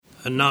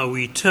And now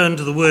we turn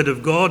to the Word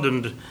of God,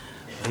 and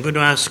I'm going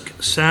to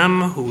ask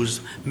Sam, who's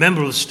a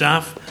member of the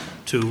staff,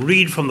 to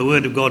read from the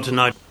Word of God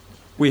tonight.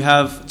 We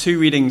have two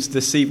readings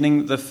this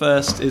evening. The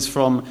first is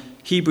from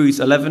Hebrews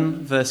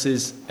 11,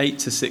 verses 8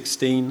 to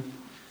 16,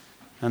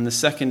 and the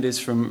second is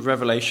from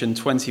Revelation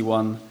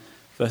 21,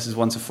 verses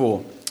 1 to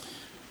 4.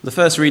 The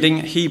first reading,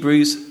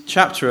 Hebrews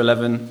chapter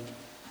 11,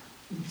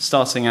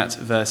 starting at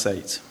verse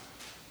 8.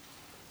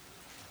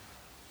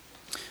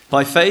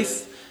 By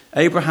faith,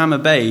 Abraham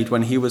obeyed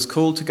when he was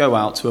called to go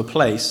out to a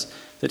place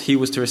that he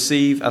was to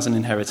receive as an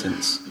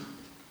inheritance.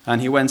 And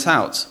he went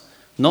out,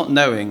 not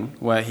knowing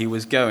where he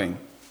was going.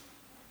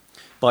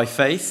 By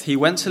faith, he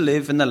went to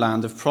live in the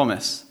land of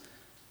promise,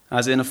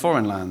 as in a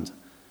foreign land,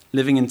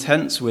 living in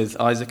tents with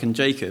Isaac and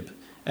Jacob,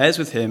 heirs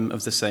with him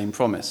of the same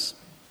promise.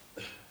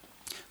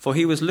 For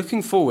he was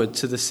looking forward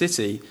to the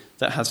city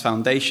that has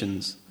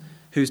foundations,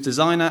 whose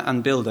designer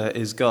and builder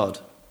is God.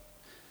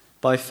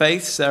 By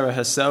faith, Sarah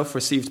herself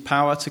received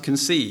power to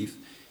conceive,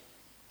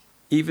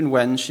 even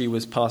when she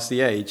was past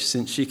the age,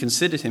 since she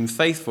considered him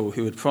faithful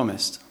who had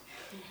promised.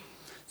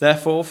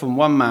 Therefore, from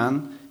one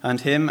man,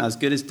 and him as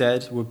good as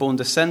dead, were born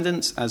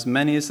descendants as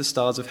many as the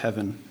stars of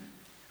heaven,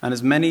 and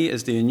as many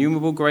as the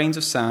innumerable grains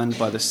of sand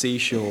by the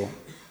seashore.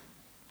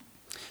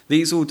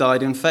 These all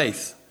died in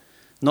faith,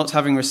 not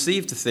having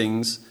received the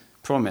things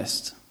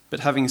promised, but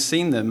having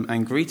seen them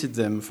and greeted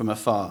them from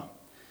afar,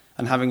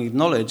 and having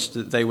acknowledged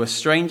that they were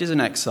strangers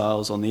and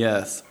exiles on the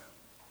earth.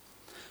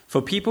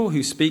 For people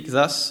who speak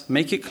thus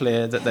make it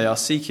clear that they are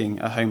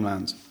seeking a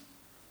homeland.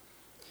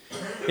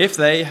 If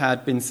they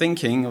had been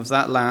thinking of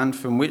that land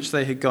from which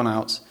they had gone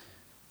out,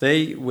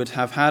 they would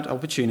have had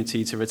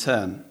opportunity to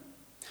return.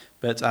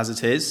 But as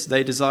it is,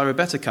 they desire a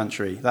better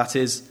country, that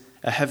is,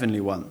 a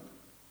heavenly one.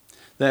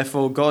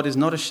 Therefore, God is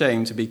not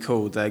ashamed to be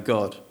called their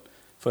God,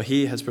 for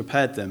he has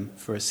prepared them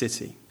for a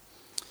city.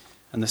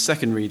 And the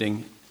second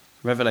reading,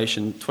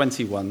 Revelation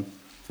 21,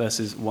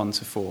 verses 1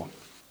 to 4.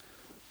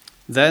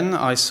 Then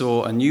I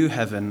saw a new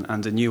heaven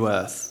and a new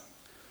earth,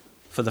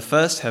 for the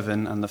first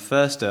heaven and the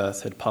first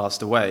earth had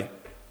passed away,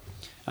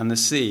 and the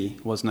sea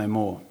was no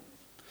more.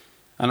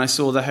 And I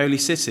saw the holy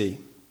city,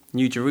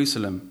 New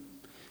Jerusalem,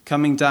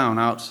 coming down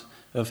out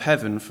of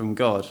heaven from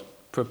God,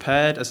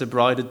 prepared as a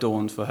bride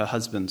adorned for her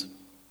husband.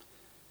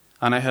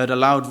 And I heard a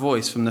loud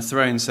voice from the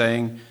throne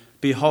saying,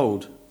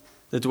 "Behold,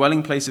 the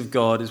dwelling place of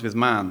God is with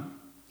man.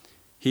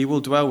 He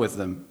will dwell with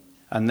them,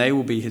 and they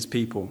will be his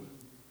people.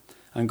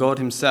 And God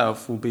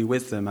himself will be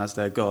with them as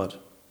their God.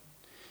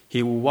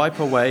 He will wipe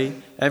away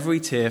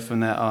every tear from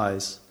their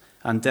eyes,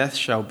 and death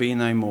shall be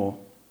no more.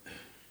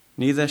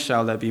 Neither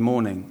shall there be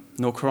mourning,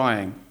 nor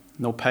crying,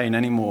 nor pain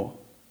any more,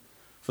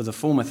 for the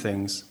former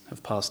things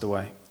have passed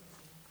away."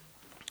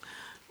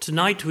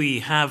 Tonight we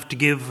have to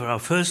give for our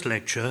first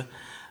lecture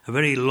a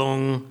very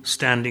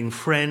long-standing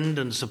friend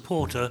and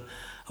supporter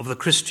of the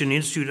Christian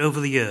Institute over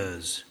the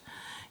years.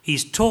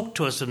 He's talked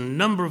to us on a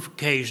number of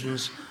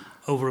occasions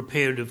over a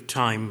period of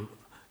time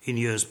in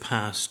years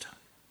past.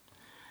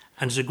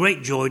 And it's a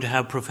great joy to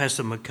have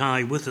Professor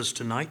Mackay with us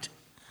tonight.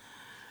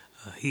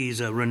 He's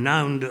a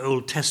renowned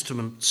Old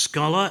Testament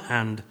scholar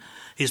and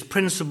is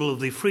principal of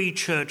the Free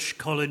Church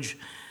College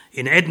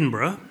in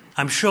Edinburgh.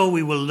 I'm sure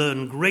we will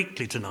learn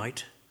greatly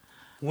tonight.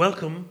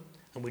 Welcome,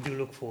 and we do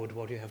look forward to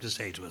what you have to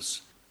say to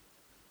us.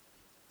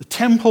 The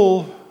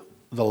temple,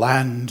 the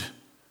land,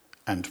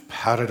 and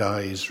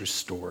paradise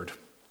restored.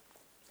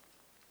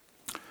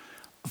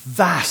 A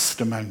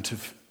vast amount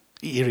of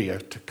area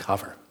to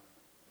cover.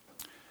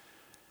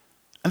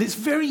 And it's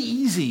very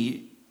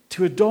easy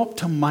to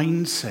adopt a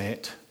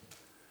mindset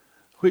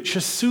which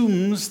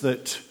assumes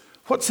that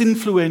what's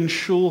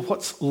influential,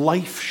 what's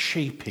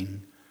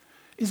life-shaping,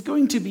 is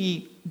going to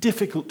be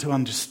difficult to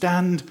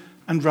understand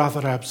and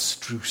rather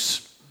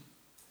abstruse.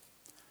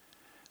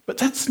 But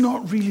that's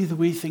not really the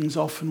way things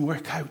often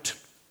work out.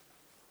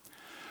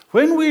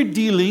 When we're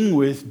dealing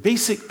with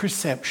basic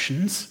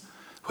perceptions,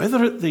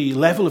 whether at the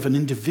level of an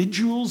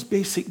individual's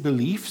basic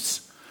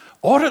beliefs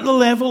or at the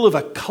level of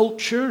a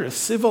culture, a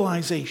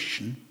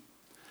civilization,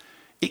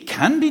 it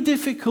can be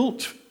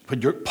difficult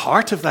when you're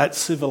part of that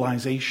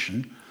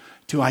civilization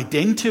to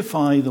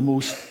identify the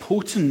most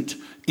potent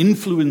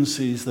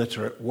influences that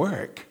are at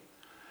work.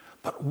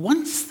 But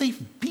once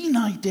they've been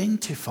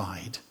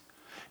identified,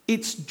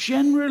 it's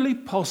generally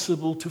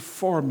possible to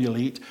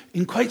formulate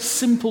in quite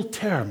simple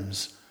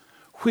terms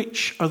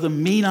which are the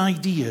main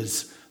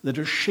ideas that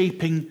are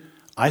shaping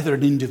either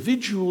an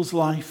individual's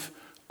life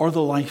or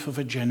the life of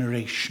a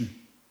generation.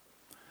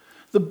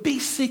 The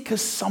basic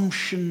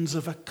assumptions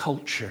of a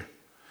culture,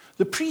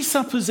 the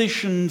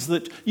presuppositions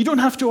that you don't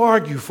have to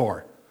argue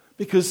for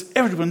because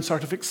everyone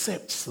sort of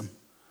accepts them.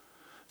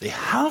 They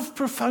have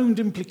profound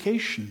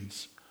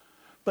implications,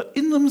 but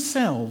in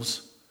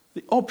themselves,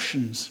 the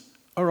options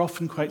are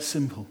often quite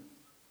simple.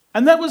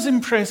 And that was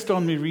impressed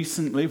on me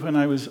recently when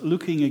I was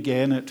looking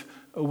again at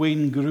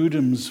Wayne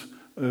Grudem's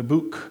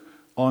book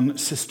on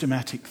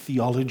systematic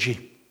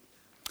theology.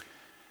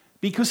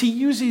 Because he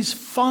uses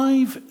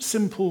 5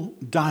 simple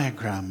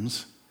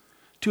diagrams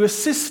to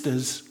assist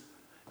us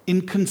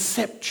in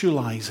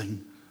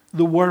conceptualizing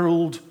the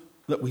world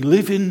that we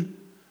live in,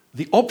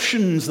 the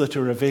options that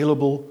are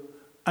available,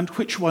 and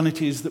which one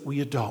it is that we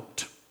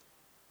adopt.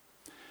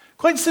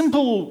 Quite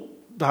simple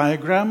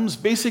diagrams,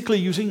 basically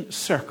using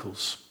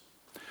circles.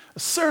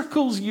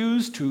 Circles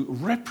used to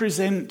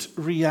represent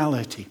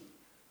reality.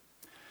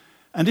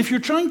 And if you're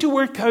trying to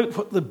work out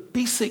what the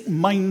basic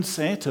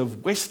mindset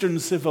of Western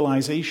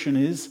civilization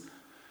is,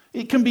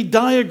 it can be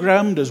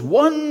diagrammed as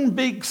one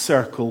big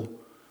circle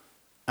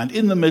and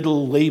in the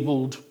middle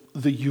labeled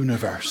the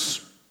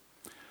universe.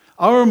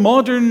 Our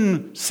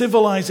modern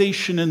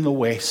civilization in the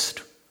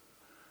West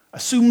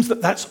assumes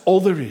that that's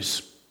all there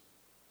is.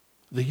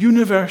 The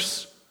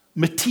universe,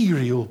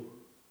 material,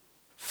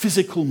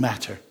 physical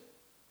matter.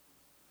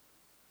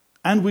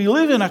 And we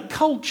live in a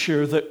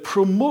culture that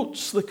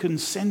promotes the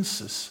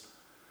consensus.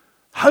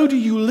 How do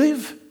you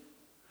live?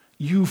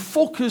 You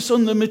focus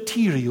on the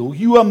material.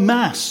 You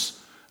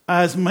amass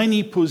as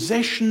many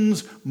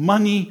possessions,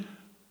 money,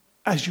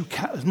 as you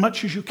can, as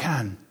much as you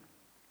can.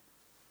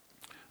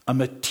 A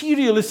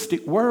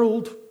materialistic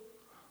world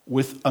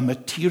with a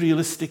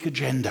materialistic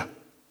agenda.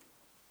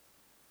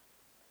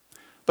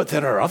 But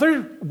there are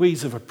other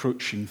ways of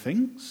approaching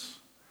things.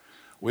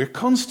 We're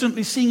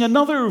constantly seeing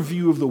another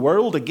view of the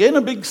world, again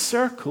a big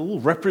circle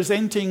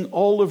representing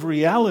all of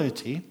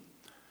reality.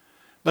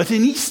 But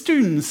in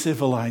Eastern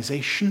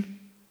civilization,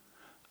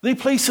 they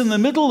place in the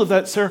middle of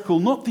that circle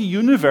not the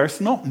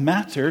universe, not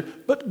matter,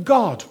 but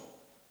God.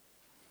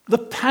 The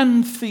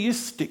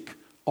pantheistic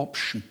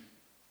option.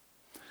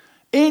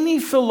 Any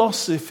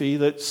philosophy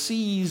that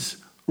sees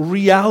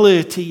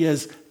reality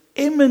as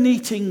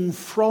emanating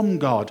from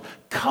God,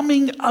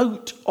 coming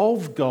out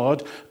of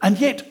God, and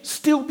yet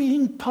still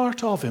being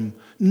part of Him,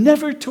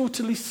 never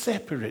totally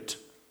separate.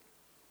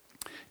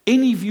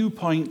 Any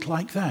viewpoint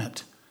like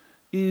that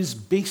is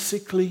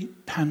basically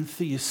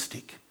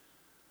pantheistic.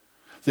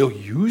 They'll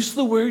use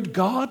the word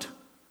God,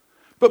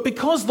 but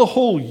because the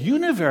whole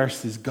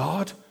universe is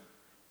God,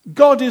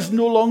 God is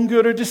no longer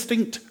a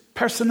distinct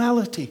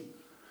personality.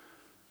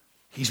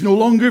 He's no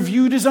longer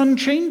viewed as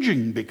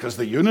unchanging because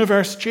the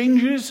universe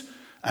changes,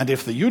 and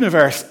if the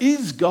universe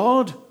is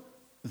God,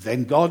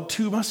 then God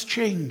too must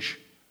change.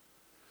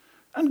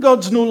 And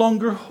God's no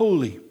longer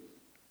holy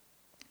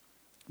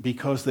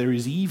because there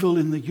is evil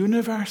in the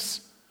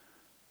universe,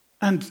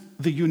 and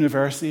the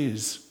universe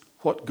is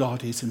what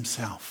God is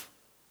Himself.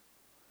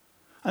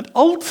 And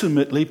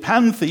ultimately,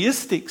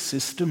 pantheistic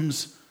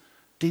systems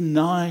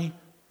deny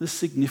the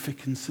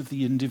significance of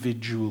the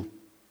individual.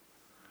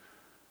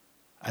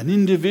 An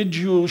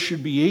individual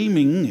should be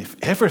aiming, if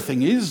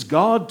everything is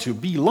God, to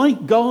be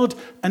like God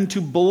and to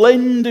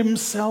blend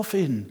himself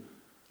in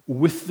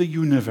with the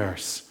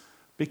universe,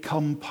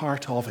 become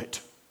part of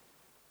it.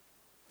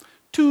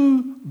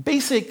 Two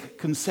basic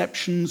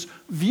conceptions,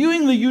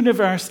 viewing the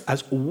universe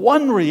as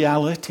one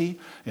reality,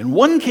 in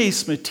one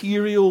case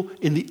material,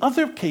 in the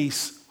other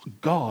case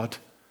God,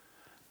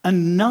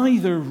 and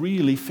neither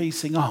really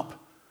facing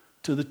up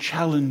to the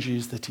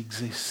challenges that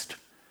exist.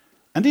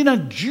 And in a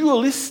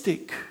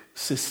dualistic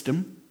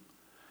system,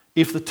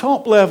 if the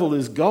top level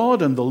is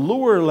God and the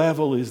lower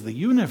level is the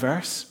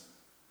universe,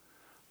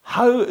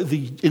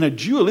 in a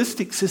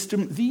dualistic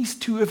system, these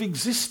two have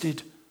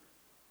existed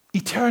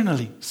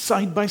eternally,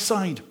 side by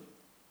side.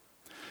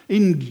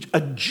 In a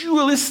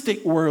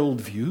dualistic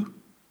worldview,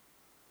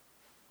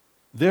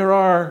 there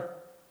are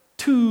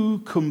two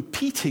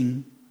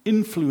competing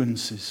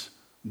influences,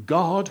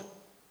 God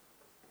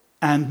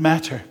and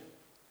matter.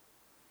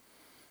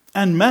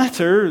 And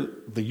matter,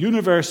 the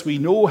universe we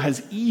know,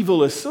 has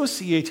evil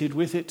associated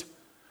with it.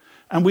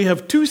 And we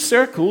have two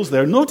circles,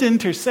 they're not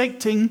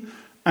intersecting,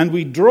 and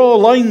we draw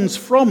lines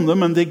from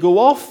them and they go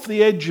off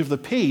the edge of the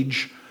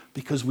page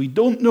because we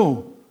don't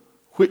know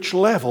which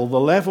level, the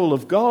level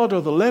of God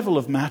or the level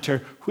of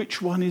matter,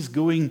 which one is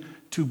going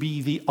to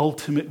be the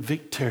ultimate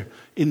victor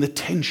in the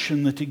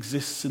tension that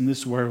exists in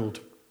this world.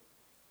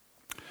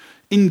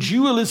 In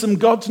dualism,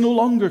 God's no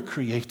longer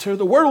creator.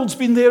 The world's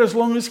been there as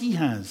long as He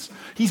has.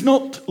 He's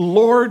not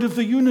Lord of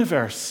the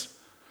universe.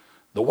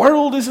 The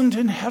world isn't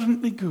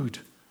inherently good.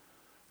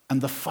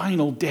 And the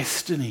final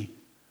destiny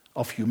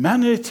of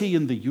humanity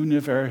and the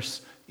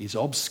universe is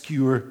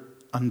obscure,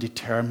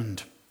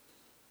 undetermined.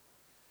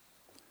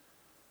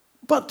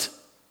 But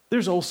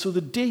there's also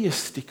the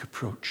deistic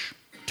approach.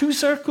 Two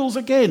circles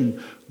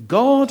again,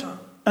 God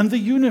and the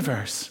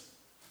universe.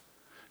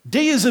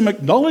 Deism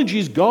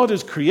acknowledges God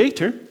as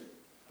creator,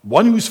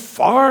 one who's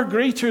far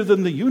greater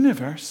than the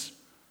universe.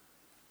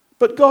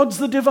 But God's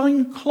the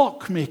divine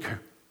clockmaker.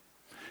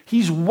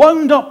 He's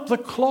wound up the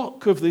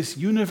clock of this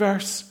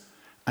universe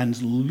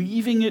and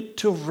leaving it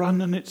to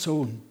run on its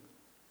own.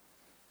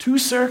 Two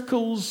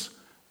circles,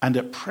 and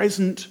at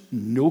present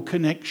no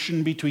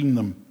connection between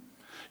them.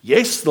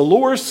 Yes, the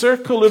lower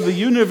circle of the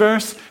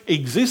universe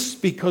exists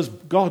because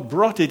God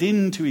brought it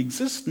into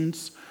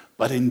existence,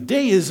 but in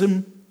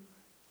deism,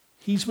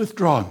 He's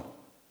withdrawn.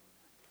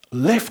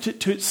 Left it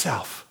to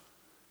itself,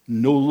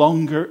 no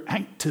longer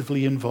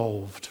actively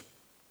involved.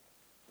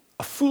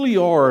 A fully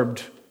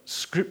orbed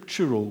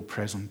scriptural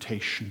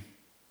presentation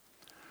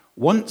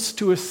wants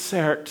to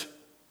assert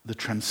the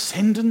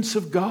transcendence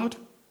of God,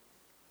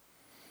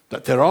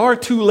 that there are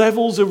two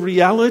levels of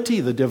reality,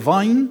 the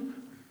divine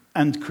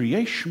and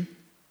creation.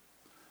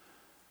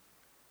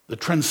 The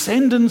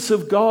transcendence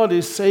of God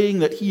is saying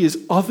that he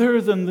is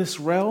other than this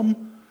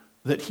realm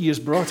that he has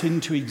brought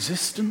into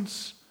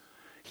existence.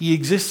 He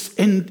exists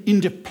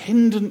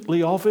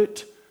independently of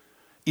it,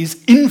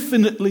 is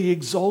infinitely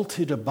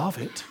exalted above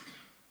it.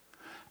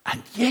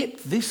 And yet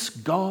this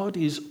God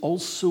is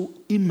also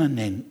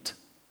immanent.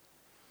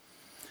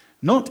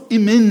 Not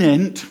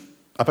imminent,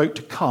 about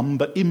to come,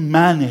 but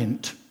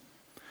immanent.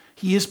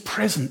 He is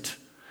present.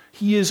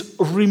 He is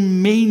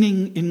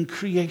remaining in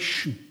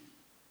creation.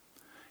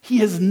 He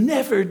has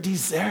never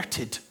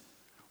deserted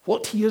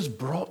what he has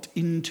brought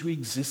into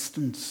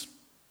existence.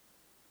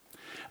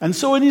 And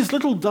so in his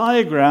little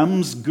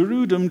diagrams,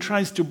 Garudam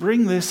tries to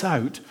bring this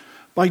out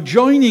by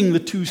joining the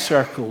two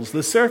circles,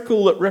 the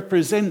circle that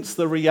represents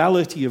the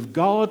reality of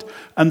God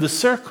and the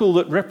circle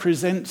that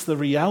represents the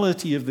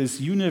reality of this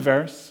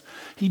universe.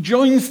 He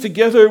joins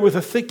together with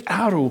a thick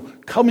arrow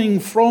coming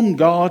from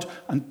God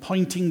and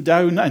pointing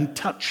down and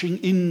touching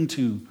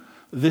into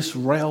this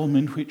realm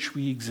in which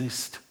we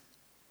exist.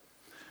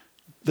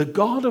 The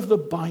God of the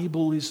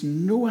Bible is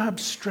no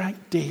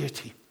abstract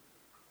deity.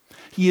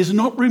 He is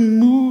not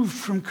removed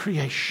from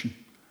creation.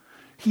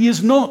 He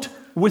is not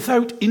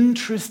without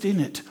interest in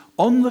it.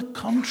 On the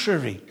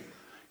contrary,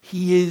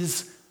 he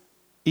is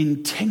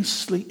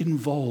intensely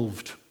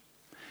involved.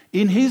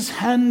 In his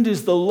hand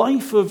is the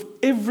life of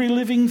every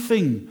living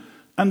thing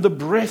and the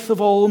breath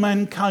of all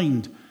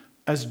mankind,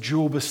 as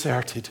Job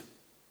asserted.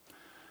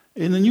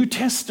 In the New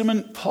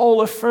Testament,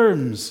 Paul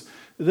affirms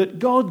that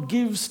God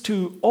gives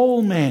to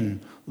all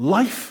men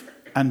life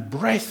and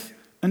breath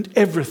and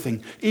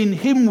everything. In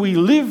him we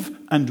live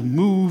and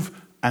move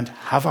and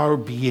have our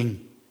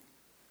being.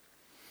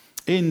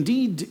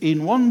 Indeed,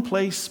 in one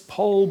place,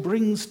 Paul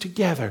brings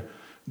together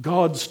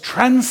God's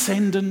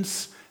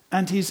transcendence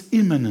and his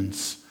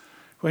immanence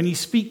when he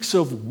speaks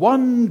of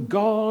one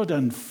God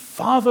and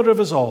Father of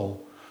us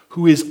all,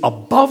 who is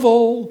above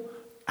all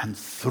and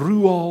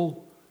through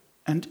all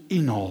and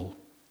in all.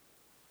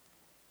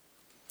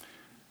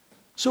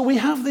 So we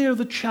have there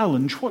the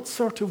challenge: what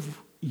sort of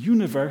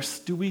universe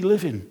do we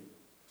live in?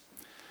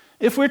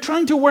 If we're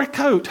trying to work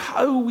out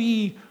how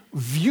we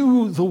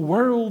view the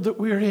world that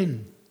we're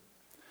in,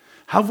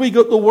 have we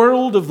got the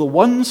world of the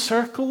one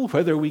circle,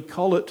 whether we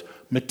call it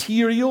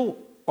material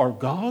or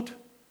God?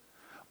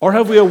 Or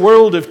have we a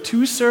world of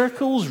two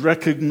circles,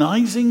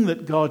 recognizing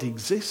that God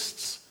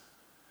exists?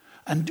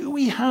 And do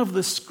we have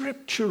the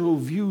scriptural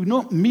view,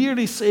 not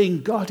merely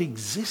saying God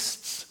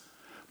exists,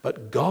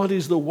 but God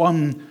is the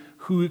one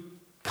who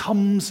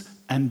comes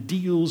and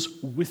deals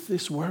with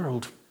this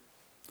world?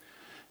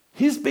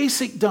 His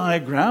basic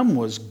diagram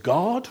was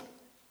God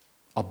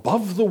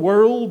above the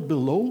world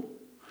below,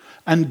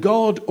 and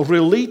God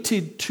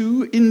related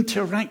to,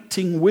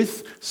 interacting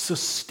with,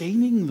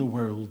 sustaining the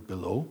world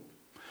below.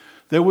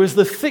 There was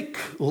the thick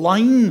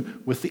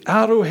line with the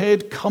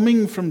arrowhead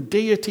coming from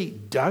deity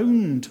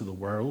down to the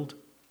world.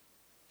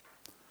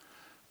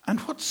 And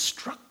what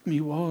struck me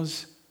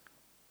was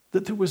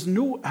that there was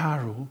no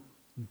arrow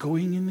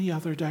going in the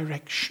other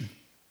direction.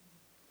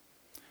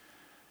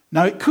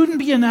 Now, it couldn't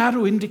be an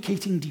arrow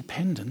indicating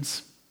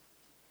dependence,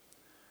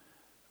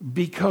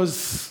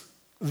 because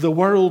the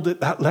world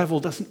at that level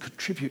doesn't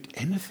contribute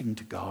anything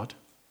to God.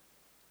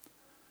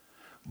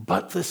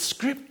 But the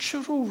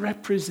scriptural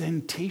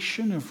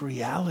representation of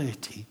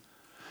reality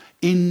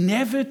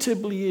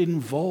inevitably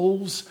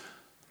involves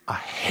a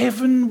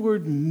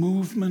heavenward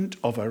movement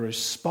of a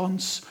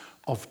response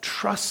of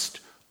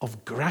trust,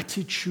 of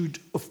gratitude,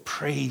 of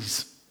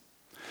praise.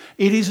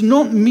 It is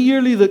not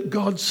merely that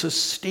God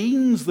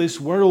sustains this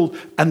world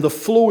and the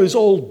flow is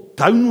all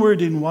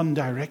downward in one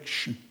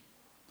direction.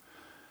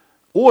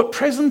 At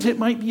present it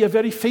might be a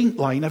very faint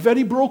line, a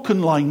very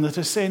broken line that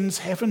ascends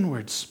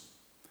heavenwards.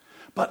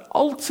 But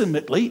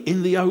ultimately,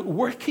 in the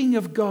outworking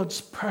of God's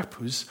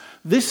purpose,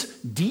 this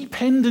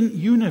dependent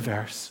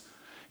universe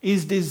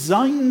is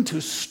designed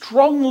to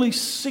strongly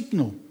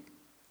signal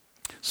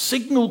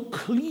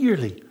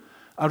clearly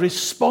a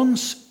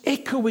response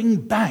echoing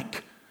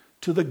back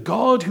to the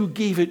God who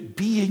gave it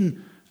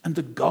being and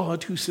the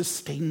God who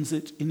sustains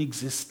it in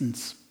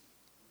existence.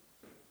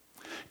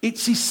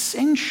 It's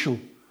essential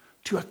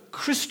to a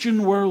Christian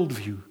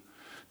worldview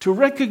to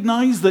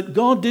recognize that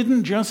God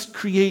didn't just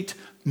create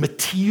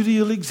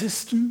material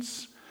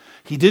existence.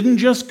 He didn't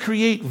just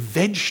create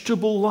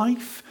vegetable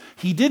life.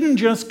 He didn't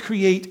just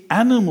create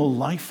animal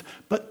life,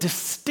 but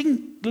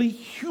distinctly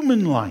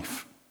human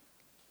life.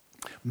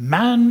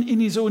 Man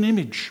in his own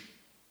image,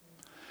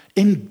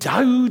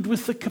 endowed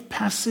with the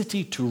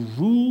capacity to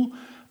rule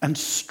and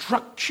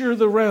structure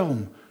the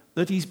realm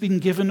that he's been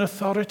given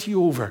authority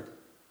over,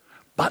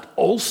 but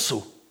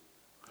also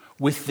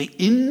with the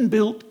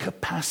inbuilt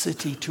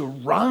capacity to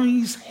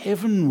rise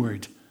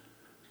heavenward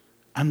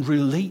and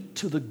relate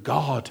to the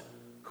God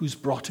who's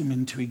brought him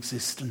into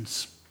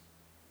existence.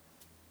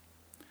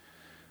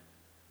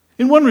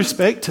 In one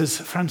respect, as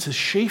Francis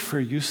Schaeffer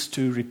used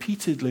to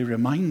repeatedly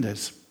remind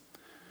us,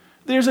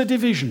 there's a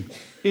division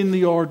in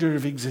the order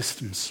of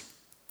existence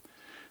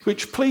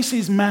which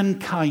places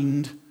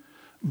mankind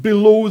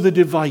below the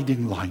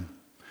dividing line.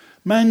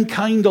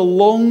 Mankind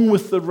along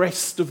with the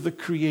rest of the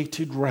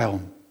created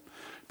realm.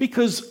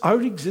 Because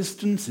our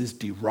existence is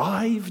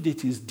derived,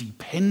 it is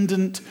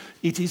dependent,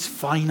 it is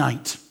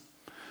finite.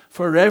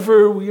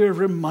 Forever we are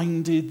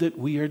reminded that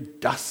we are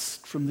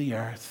dust from the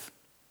earth.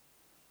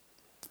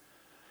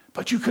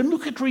 But you can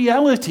look at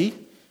reality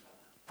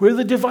where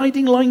the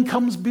dividing line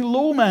comes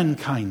below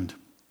mankind,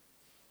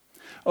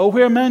 or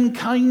where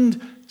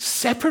mankind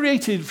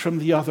separated from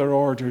the other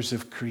orders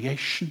of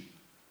creation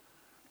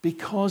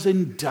because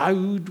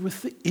endowed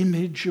with the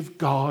image of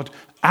God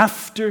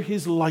after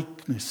his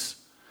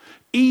likeness,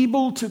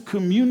 able to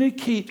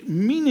communicate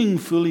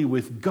meaningfully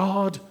with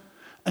God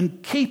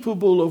and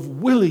capable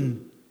of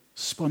willing,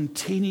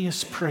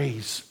 spontaneous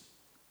praise.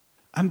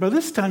 And by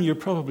this time you're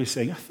probably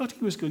saying, I thought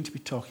he was going to be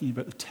talking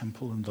about the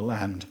temple and the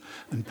land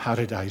and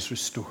paradise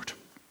restored.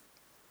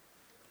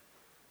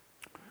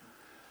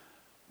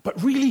 But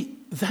really,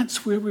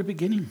 that's where we're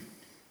beginning.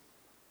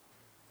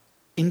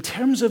 In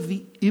terms of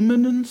the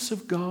immanence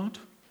of God,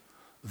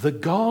 the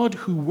God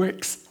who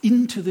works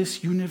into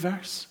this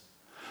universe,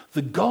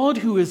 the God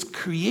who has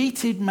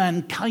created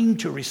mankind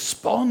to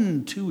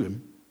respond to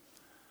him,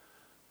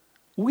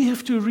 we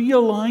have to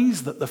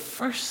realize that the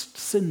first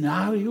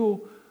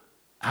scenario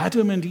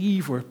Adam and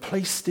Eve were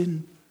placed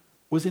in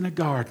was in a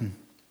garden.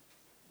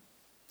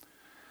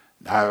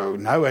 Now,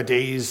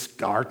 nowadays,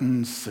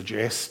 gardens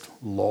suggest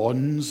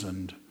lawns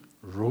and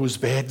rose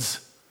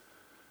beds.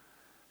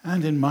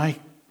 And in my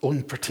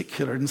own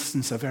particular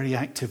instance, a very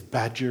active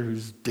badger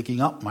who's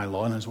digging up my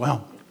lawn as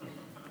well.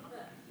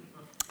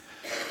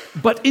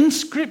 But in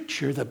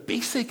Scripture, the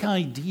basic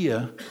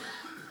idea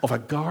of a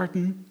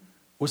garden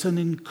was an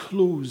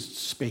enclosed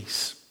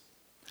space,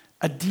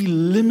 a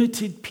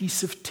delimited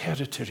piece of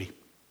territory.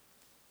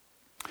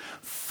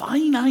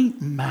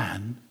 Finite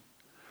man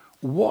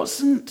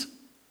wasn't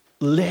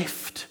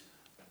left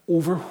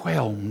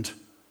overwhelmed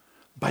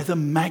by the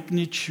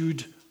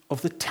magnitude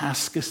of the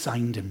task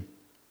assigned him.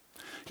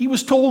 He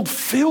was told,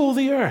 fill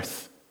the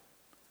earth.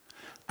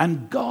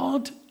 And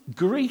God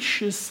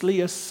graciously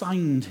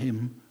assigned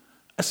him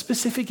a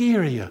specific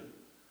area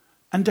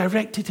and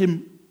directed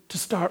him to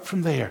start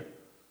from there.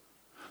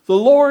 The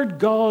Lord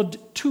God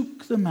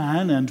took the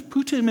man and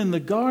put him in the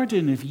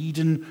Garden of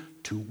Eden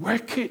to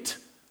work it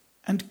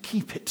and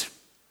keep it.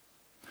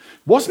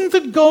 Wasn't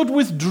that God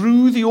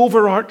withdrew the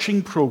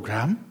overarching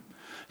program?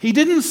 He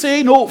didn't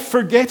say, no,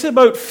 forget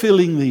about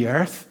filling the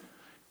earth.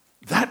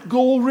 That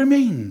goal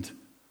remained.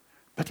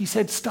 But he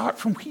said, start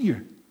from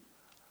here.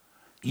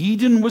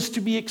 Eden was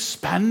to be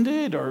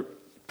expanded, or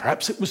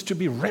perhaps it was to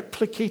be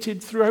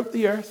replicated throughout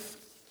the earth.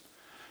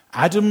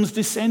 Adam's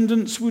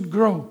descendants would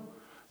grow.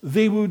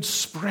 They would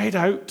spread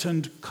out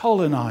and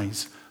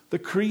colonize the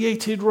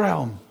created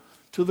realm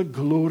to the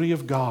glory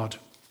of God.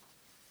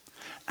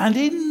 And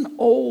in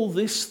all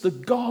this, the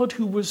God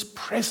who was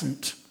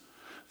present,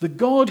 the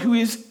God who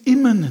is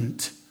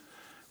immanent,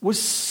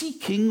 was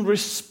seeking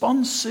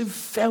responsive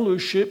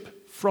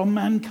fellowship from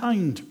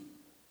mankind.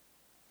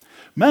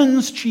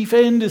 Man's chief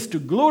end is to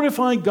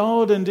glorify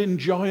God and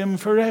enjoy him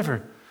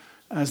forever,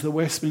 as the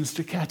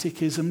Westminster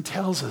Catechism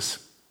tells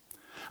us.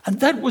 And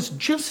that was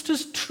just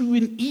as true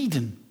in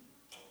Eden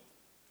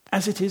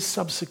as it is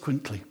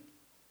subsequently.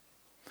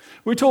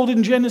 We're told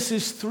in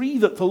Genesis 3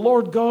 that the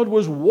Lord God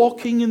was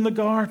walking in the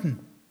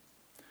garden.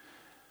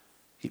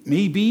 It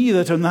may be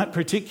that on that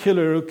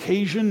particular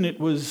occasion it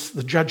was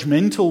the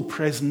judgmental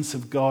presence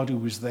of God who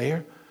was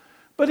there,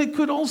 but it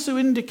could also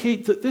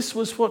indicate that this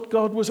was what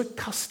God was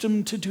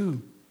accustomed to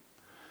do.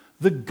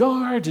 The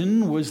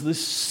garden was the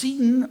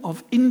scene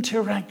of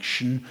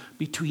interaction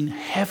between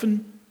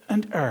heaven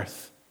and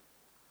earth,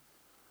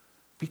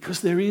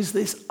 because there is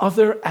this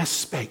other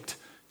aspect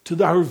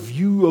to our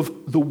view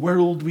of the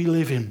world we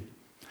live in.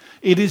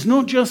 It is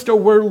not just a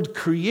world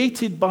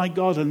created by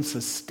God and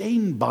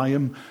sustained by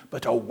him,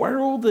 but a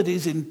world that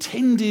is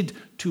intended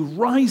to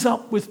rise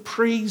up with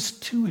praise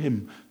to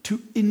him,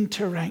 to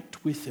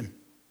interact with him.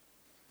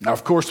 Now,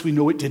 of course, we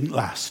know it didn't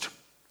last.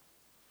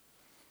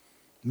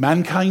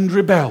 Mankind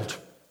rebelled,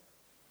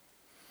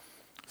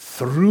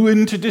 threw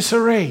into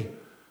disarray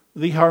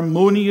the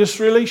harmonious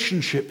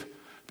relationship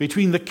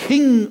between the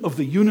king of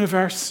the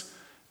universe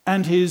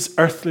and his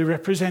earthly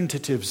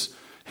representatives,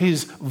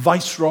 his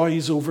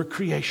viceroys over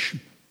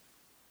creation.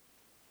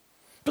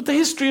 But the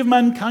history of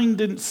mankind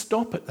didn't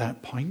stop at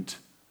that point,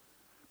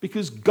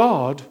 because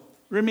God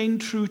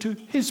remained true to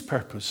his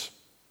purpose,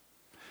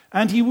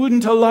 and he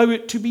wouldn't allow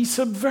it to be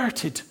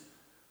subverted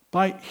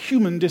by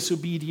human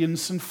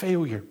disobedience and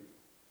failure.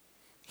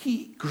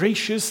 He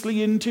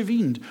graciously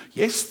intervened.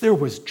 Yes, there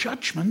was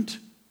judgment,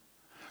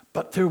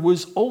 but there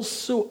was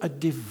also a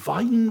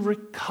divine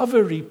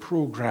recovery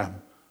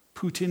program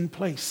put in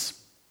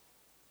place.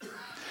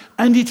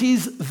 And it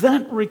is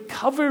that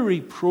recovery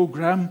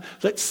program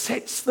that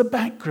sets the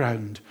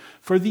background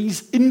for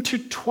these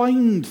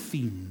intertwined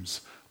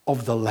themes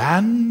of the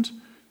land,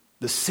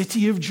 the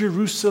city of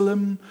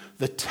Jerusalem,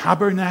 the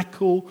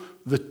tabernacle,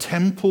 the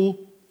temple,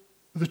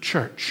 the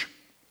church.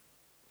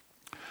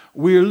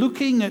 We're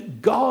looking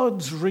at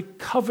God's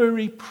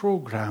recovery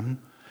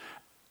program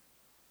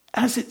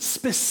as it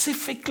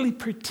specifically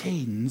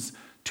pertains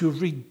to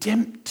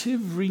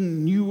redemptive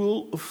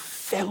renewal of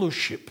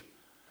fellowship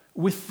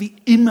with the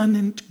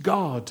immanent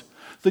God,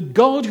 the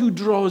God who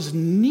draws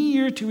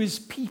near to his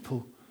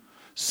people,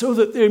 so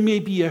that there may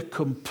be a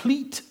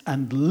complete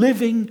and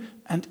living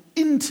and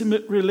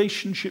intimate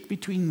relationship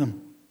between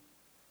them.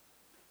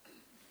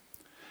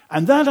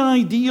 And that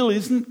ideal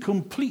isn't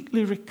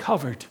completely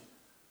recovered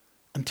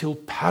until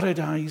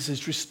paradise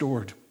is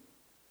restored.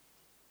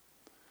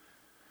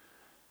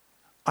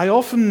 I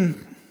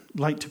often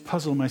like to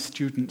puzzle my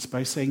students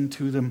by saying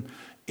to them,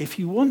 if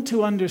you want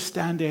to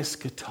understand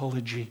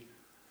eschatology,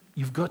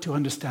 you've got to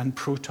understand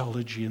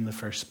protology in the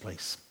first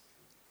place.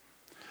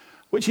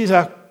 Which is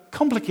a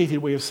complicated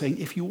way of saying,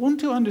 if you want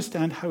to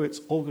understand how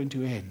it's all going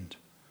to end,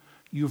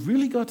 you've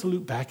really got to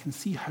look back and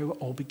see how it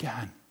all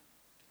began.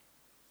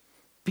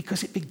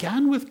 Because it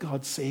began with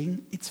God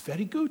saying, it's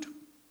very good.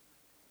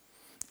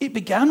 It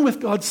began with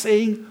God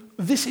saying,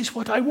 this is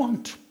what I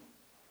want.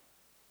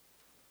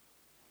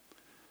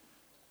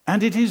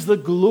 And it is the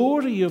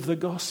glory of the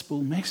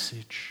gospel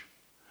message,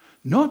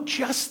 not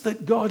just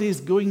that God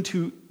is going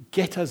to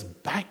get us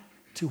back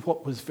to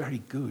what was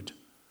very good,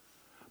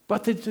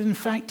 but that in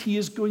fact he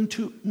is going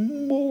to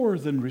more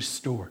than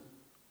restore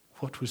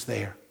what was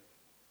there.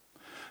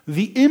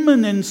 The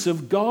immanence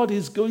of God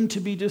is going to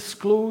be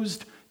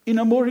disclosed in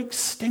a more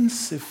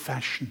extensive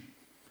fashion.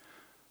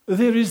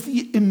 There is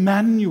the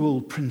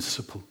Emmanuel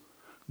principle,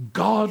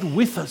 God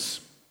with us,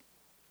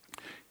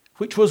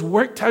 which was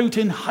worked out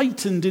and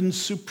heightened in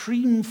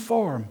supreme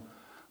form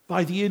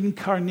by the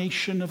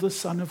incarnation of the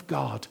Son of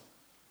God.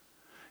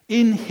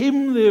 In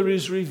him there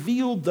is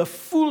revealed the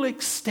full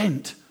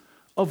extent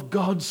of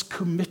God's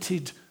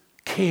committed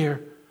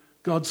care,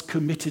 God's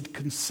committed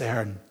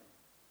concern.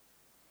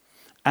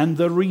 And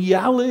the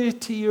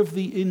reality of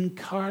the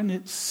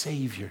incarnate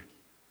Savior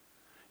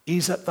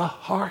is at the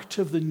heart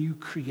of the new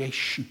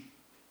creation.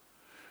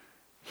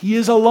 He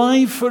is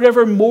alive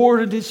forevermore,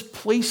 and his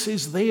place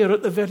is there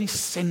at the very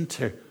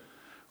center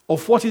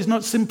of what is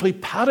not simply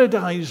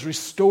paradise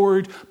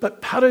restored,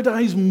 but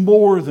paradise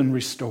more than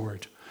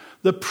restored.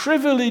 The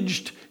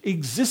privileged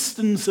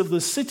existence of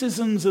the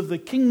citizens of the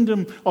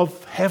kingdom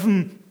of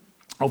heaven,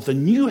 of the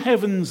new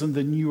heavens and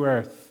the new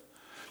earth,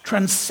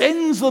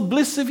 transcends the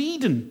bliss of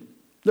Eden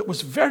that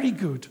was very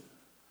good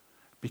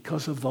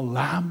because of the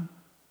Lamb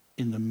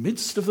in the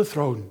midst of the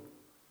throne,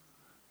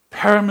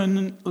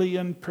 permanently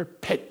and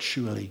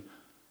perpetually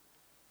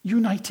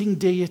uniting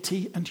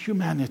deity and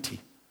humanity,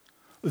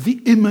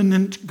 the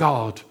immanent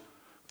God,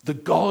 the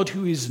God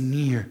who is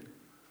near.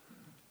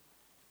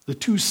 The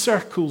two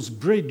circles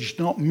bridged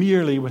not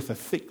merely with a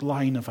thick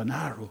line of an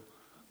arrow,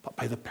 but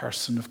by the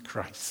person of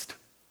Christ.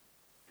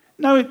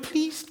 Now it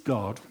pleased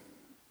God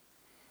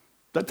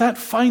that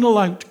final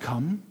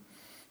outcome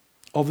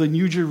of the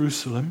New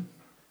Jerusalem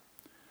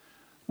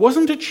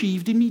wasn't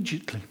achieved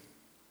immediately.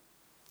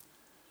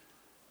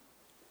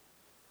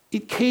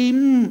 It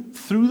came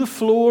through the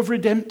flow of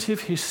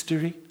redemptive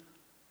history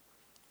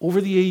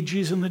over the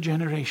ages and the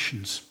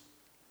generations.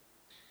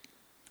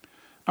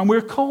 And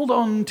we're called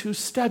on to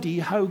study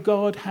how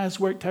God has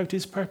worked out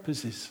his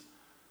purposes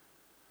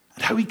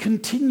and how he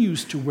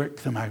continues to work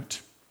them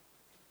out.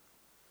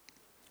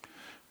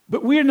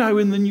 But we're now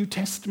in the New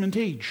Testament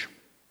age.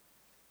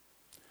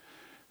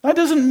 That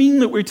doesn't mean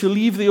that we're to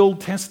leave the Old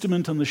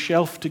Testament on the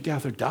shelf to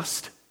gather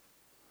dust,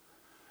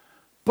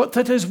 but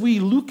that as we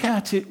look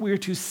at it, we're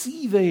to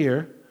see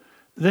there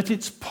that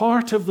it's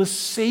part of the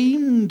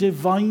same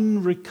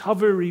divine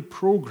recovery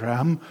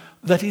program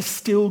that is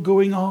still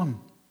going on.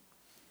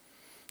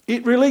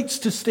 It relates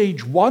to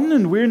stage 1,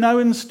 and we're now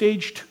in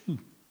stage 2.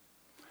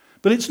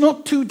 But it's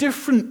not two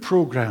different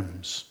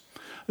programs.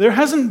 There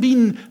hasn't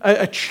been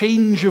a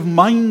change of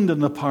mind on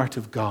the part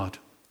of God.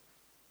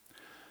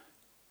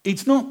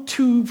 It's not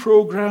two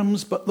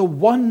programs, but the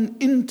one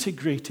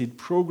integrated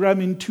program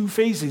in 2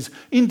 phases,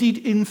 indeed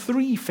in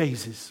 3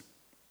 phases.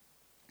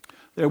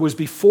 There was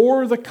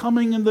before the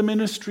coming and the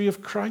ministry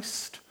of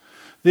Christ.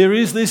 There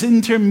is this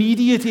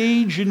intermediate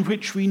age in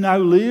which we now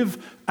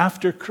live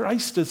after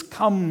Christ has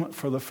come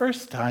for the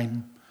first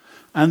time.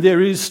 And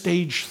there is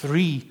stage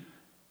 3,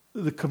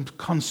 the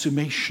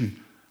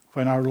consummation,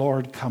 when our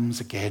Lord comes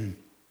again.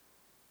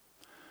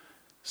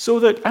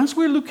 So that as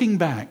we're looking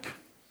back,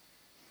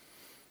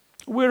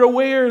 we're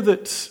aware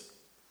that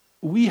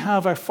we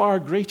have a far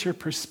greater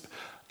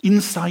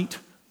insight,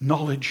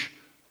 knowledge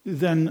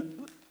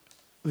than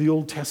the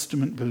Old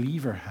Testament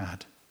believer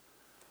had.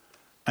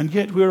 And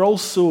yet we're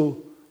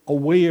also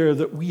aware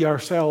that we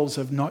ourselves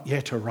have not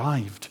yet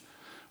arrived.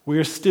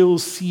 We're still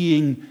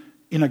seeing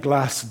in a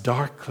glass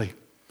darkly.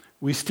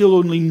 We still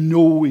only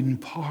know in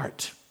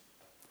part.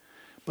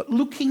 But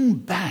looking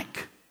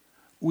back,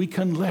 we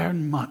can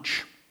learn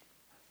much.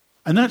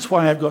 And that's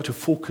why I've got to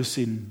focus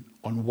in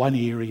on one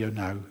area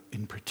now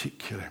in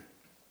particular.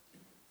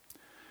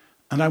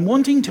 And I'm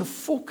wanting to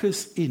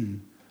focus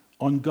in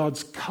on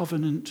God's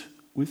covenant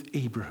with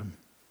Abraham.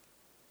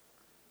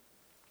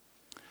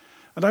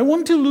 And I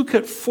want to look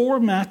at 4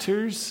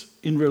 matters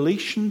in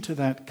relation to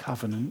that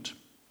covenant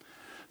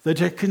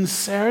that are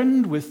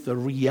concerned with the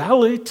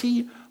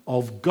reality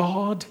of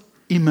God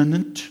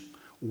immanent,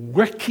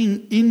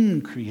 working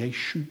in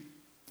creation,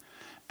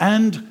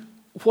 and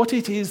what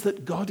it is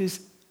that God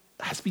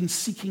has been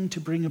seeking to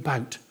bring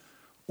about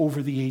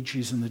over the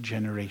ages and the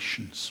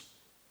generations.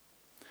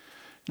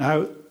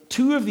 Now,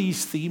 2 of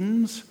these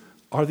themes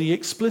are the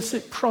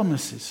explicit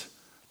promises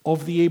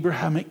of the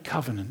Abrahamic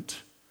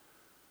covenant,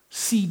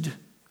 seed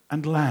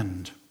and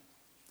land.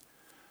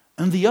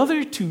 And the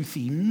other 2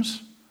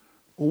 themes,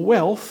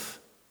 wealth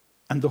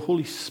and the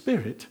Holy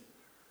Spirit,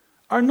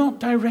 are not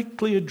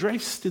directly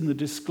addressed in the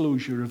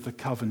disclosure of the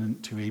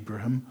covenant to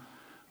Abraham,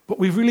 but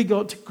we've really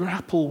got to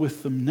grapple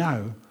with them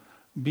now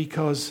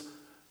because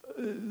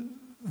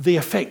they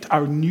affect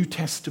our New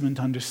Testament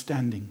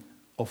understanding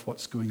of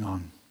what's going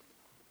on.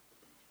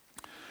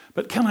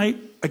 But can I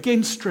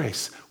again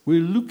stress, we're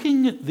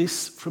looking at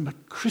this from a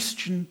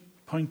Christian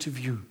point of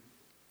view.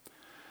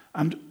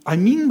 And I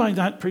mean by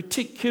that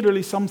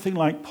particularly something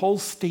like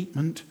Paul's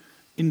statement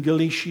in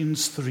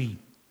Galatians 3.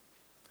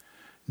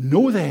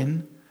 Know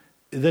then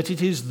that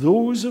it is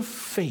those of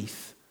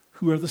faith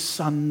who are the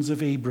sons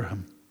of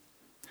Abraham.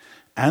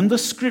 And the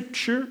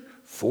scripture,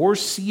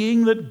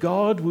 foreseeing that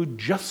God would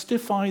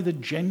justify the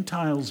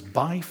Gentiles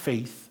by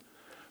faith,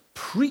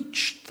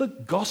 preached the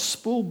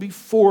gospel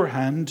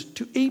beforehand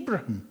to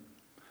Abraham,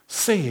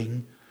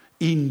 saying,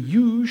 in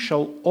you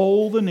shall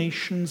all the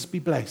nations be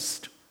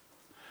blessed.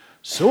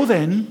 So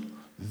then,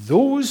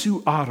 those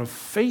who are of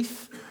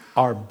faith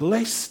are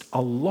blessed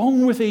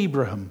along with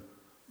Abraham,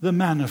 the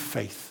man of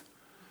faith.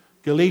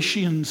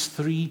 Galatians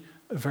 3,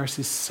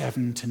 verses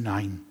 7 to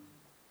 9.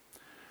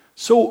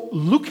 So,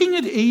 looking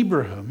at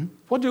Abraham,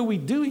 what are we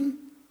doing?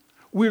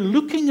 We're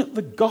looking at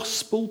the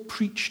gospel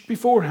preached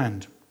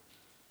beforehand.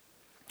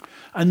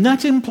 And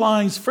that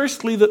implies,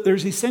 firstly, that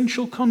there's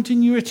essential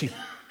continuity.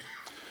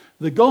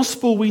 The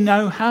gospel we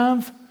now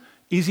have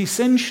is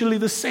essentially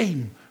the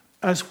same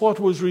as what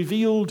was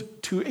revealed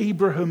to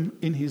Abraham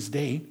in his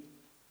day.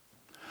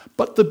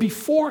 But the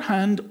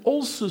beforehand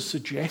also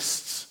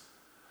suggests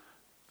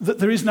that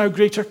there is now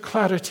greater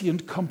clarity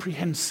and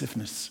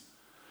comprehensiveness.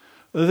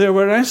 There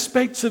were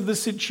aspects of the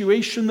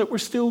situation that were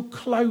still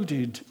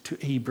clouded to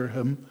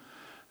Abraham,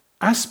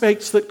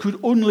 aspects that could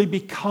only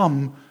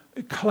become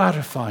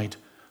clarified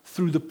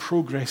through the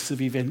progress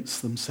of events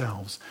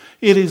themselves.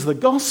 It is the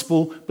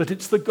gospel, but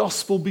it's the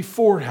gospel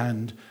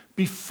beforehand,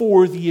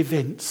 before the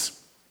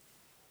events.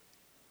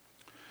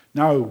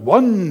 Now,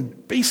 one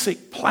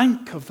basic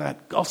plank of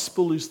that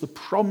gospel is the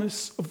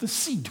promise of the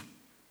seed,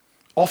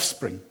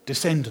 offspring,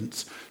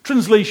 descendants.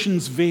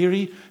 Translations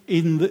vary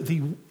in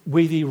the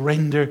way they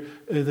render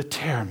the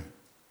term.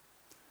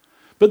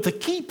 But the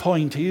key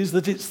point is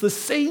that it's the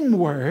same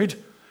word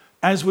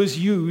as was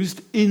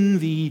used in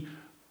the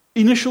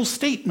initial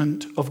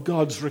statement of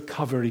God's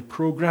recovery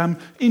program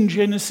in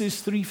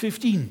Genesis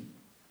 3:15.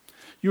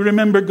 You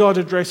remember God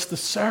addressed the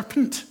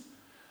serpent,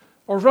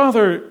 or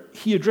rather,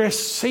 he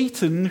addressed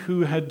Satan,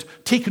 who had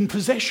taken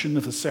possession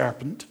of the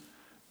serpent,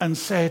 and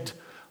said,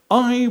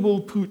 I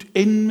will put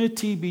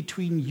enmity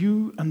between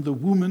you and the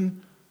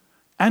woman,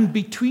 and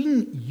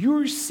between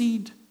your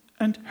seed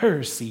and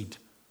her seed.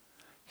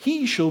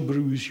 He shall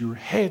bruise your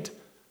head,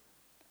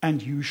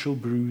 and you shall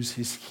bruise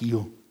his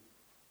heel.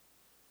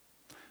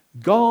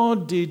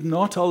 God did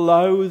not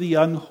allow the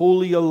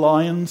unholy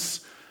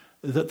alliance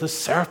that the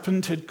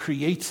serpent had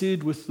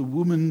created with the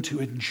woman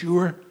to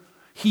endure.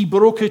 He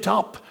broke it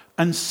up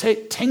and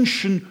set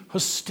tension,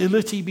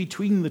 hostility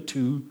between the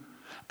two,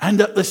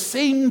 and at the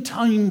same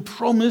time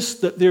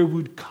promised that there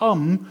would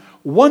come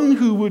one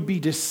who would be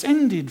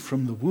descended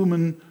from the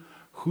woman,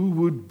 who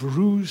would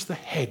bruise the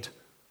head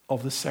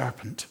of the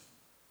serpent.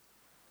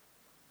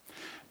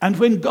 And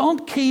when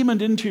God came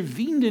and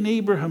intervened in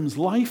Abraham's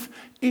life,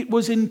 it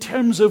was in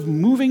terms of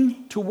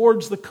moving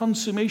towards the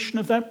consummation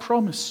of that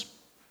promise.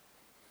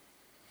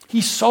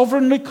 He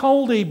sovereignly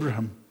called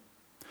Abraham.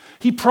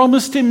 He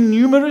promised him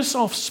numerous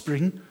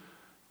offspring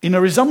in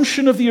a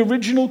resumption of the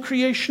original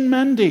creation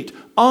mandate.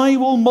 I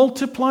will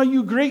multiply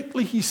you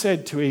greatly, he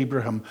said to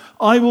Abraham.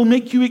 I will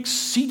make you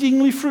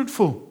exceedingly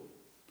fruitful.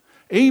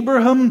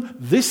 Abraham,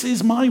 this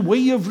is my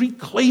way of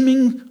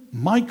reclaiming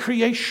my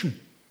creation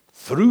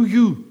through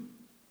you.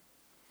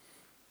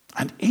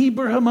 And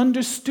Abraham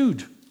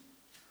understood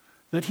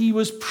that he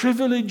was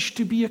privileged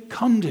to be a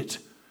conduit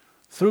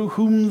through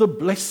whom the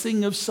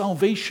blessing of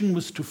salvation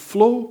was to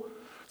flow,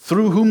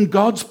 through whom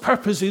God's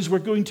purposes were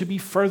going to be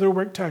further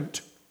worked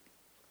out.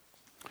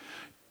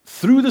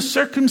 Through the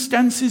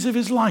circumstances of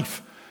his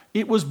life,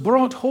 it was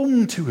brought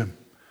home to him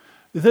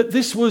that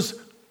this was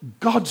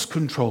God's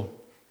control.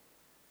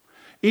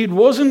 It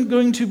wasn't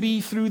going to be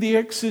through the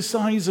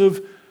exercise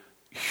of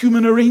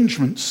human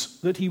arrangements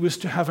that he was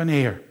to have an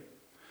heir.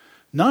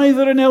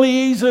 Neither an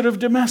Eliezer of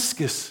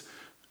Damascus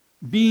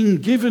being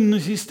given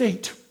his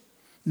estate,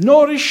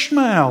 nor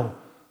Ishmael,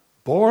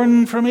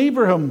 born from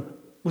Abraham,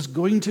 was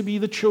going to be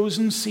the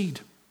chosen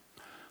seed.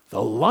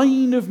 The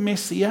line of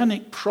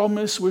messianic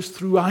promise was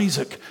through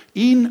Isaac.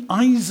 In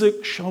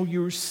Isaac shall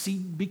your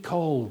seed be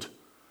called.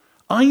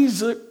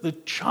 Isaac, the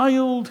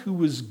child who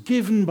was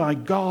given by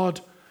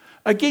God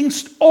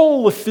against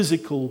all the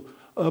physical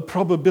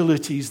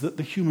probabilities that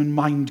the human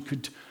mind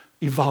could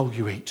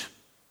evaluate.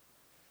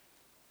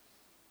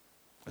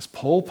 As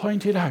Paul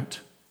pointed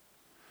out,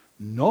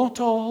 not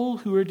all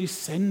who are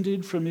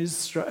descended from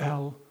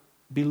Israel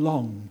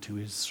belong to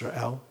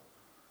Israel.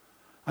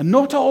 And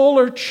not all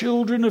are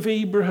children of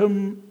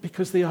Abraham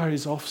because they are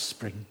his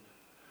offspring.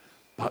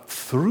 But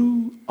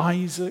through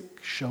Isaac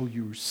shall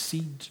your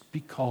seed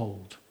be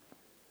called.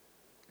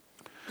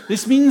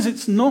 This means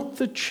it's not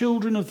the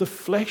children of the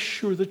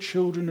flesh or the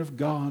children of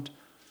God,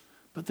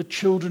 but the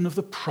children of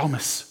the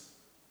promise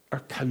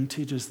are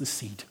counted as the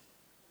seed.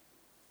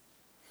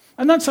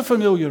 And that's a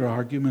familiar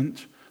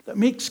argument that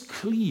makes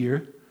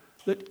clear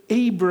that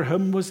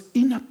Abraham was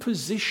in a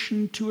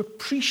position to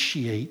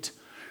appreciate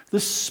the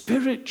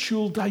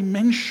spiritual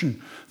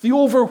dimension, the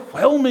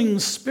overwhelming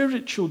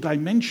spiritual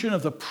dimension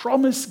of the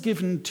promise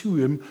given to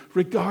him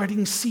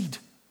regarding seed.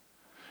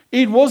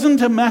 It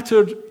wasn't a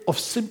matter of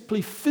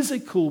simply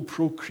physical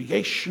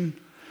procreation.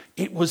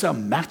 It was a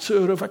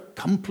matter of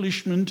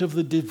accomplishment of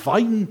the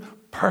divine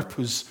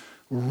purpose,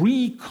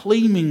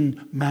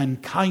 reclaiming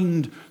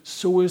mankind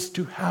so as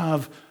to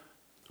have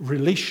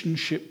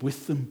relationship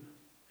with them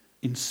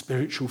in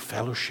spiritual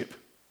fellowship.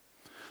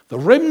 The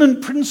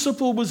remnant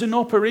principle was in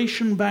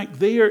operation back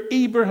there.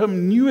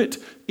 Abraham knew it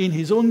in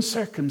his own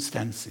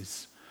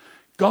circumstances.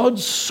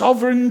 God's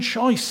sovereign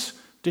choice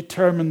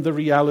determined the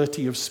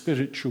reality of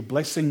spiritual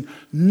blessing,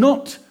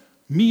 not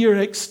mere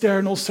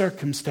external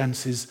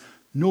circumstances,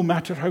 no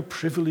matter how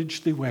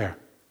privileged they were.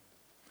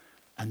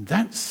 And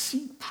that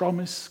seed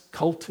promise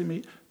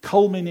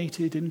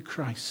culminated in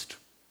Christ.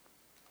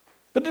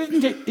 But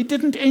it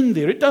didn't end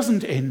there. It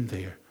doesn't end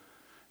there.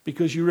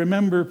 Because you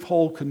remember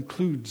Paul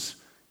concludes,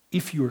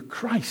 if you're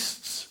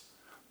Christ's,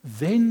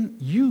 then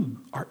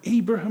you are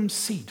Abraham's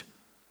seed,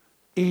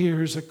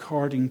 heirs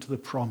according to the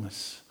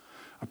promise.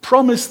 A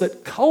promise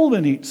that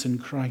culminates in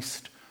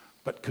Christ,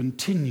 but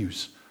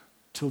continues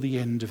till the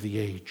end of the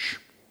age.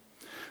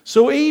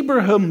 So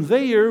Abraham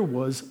there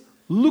was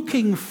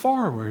looking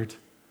forward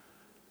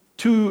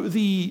to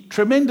the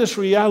tremendous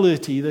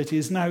reality that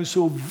is now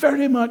so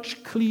very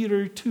much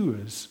clearer to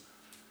us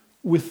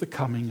with the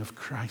coming of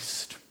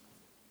Christ.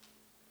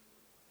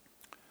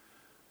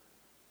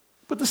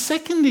 But the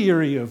second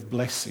area of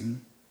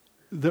blessing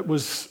that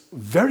was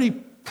very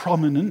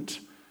prominent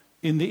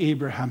in the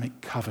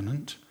Abrahamic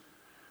covenant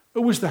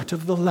was that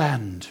of the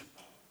land.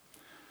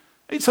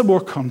 It's a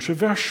more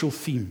controversial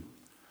theme.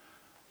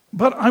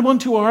 But I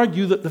want to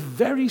argue that the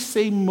very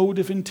same mode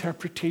of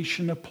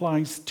interpretation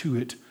applies to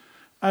it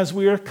as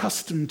we are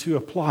accustomed to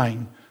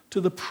applying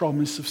to the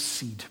promise of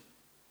seed.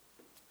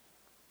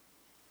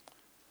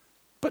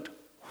 But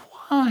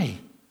why?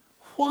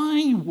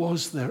 Why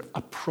was there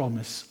a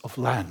promise of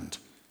land?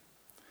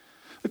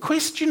 The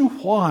question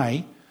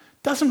why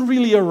doesn't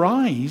really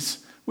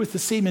arise with the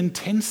same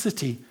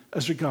intensity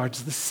as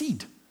regards the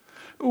seed.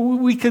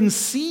 We can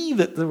see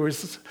that there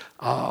was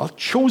a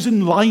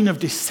chosen line of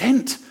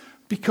descent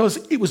because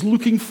it was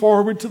looking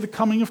forward to the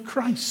coming of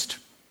Christ.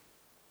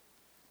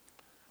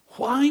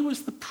 Why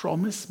was the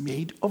promise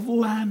made of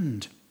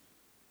land?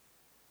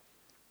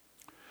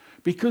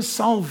 Because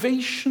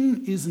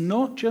salvation is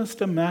not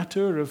just a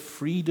matter of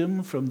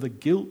freedom from the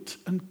guilt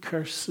and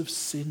curse of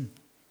sin.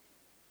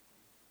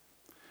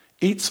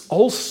 It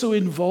also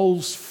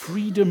involves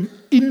freedom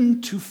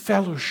into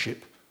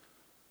fellowship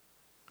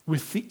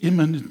with the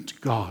immanent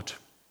God.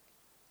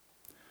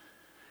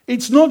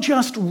 It's not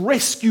just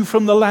rescue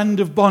from the land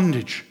of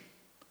bondage.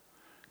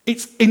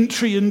 It's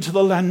entry into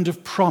the land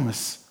of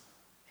promise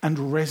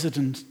and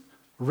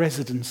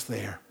residence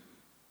there.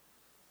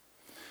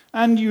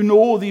 And you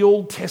know the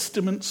Old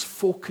Testament's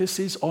focus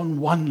is on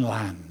one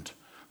land,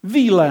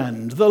 the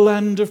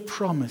land of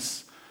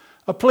promise,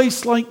 a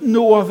place like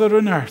no other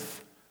on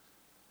earth,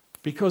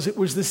 because it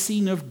was the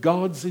scene of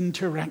God's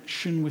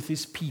interaction with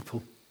his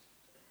people.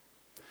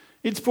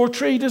 It's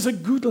portrayed as a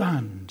good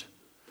land,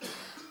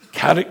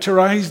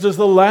 characterized as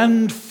the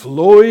land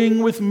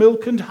flowing with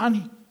milk and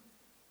honey.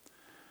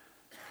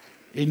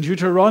 In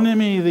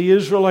Deuteronomy, the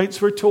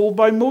Israelites were told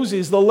by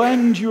Moses, the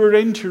land you are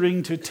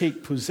entering to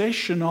take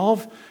possession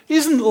of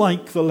isn't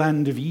like the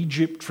land of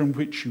Egypt from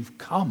which you've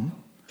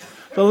come.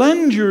 The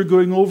land you're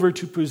going over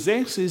to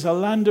possess is a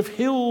land of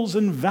hills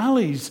and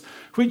valleys,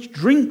 which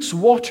drinks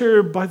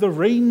water by the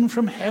rain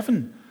from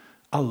heaven,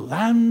 a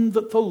land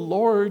that the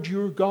Lord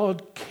your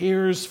God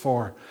cares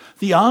for.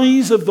 The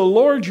eyes of the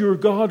Lord your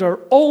God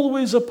are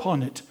always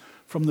upon it,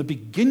 from the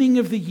beginning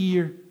of the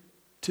year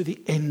to the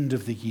end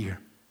of the year.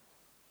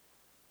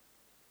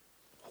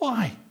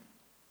 Why?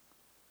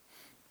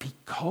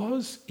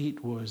 Because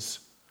it was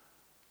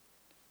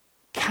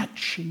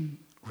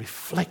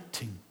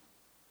reflecting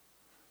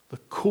the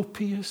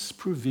copious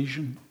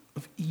provision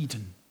of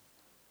Eden.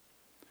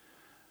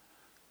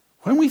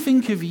 When we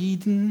think of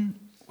Eden,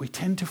 we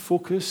tend to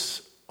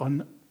focus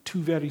on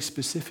two very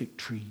specific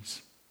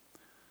trees.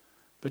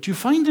 But you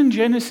find in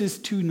Genesis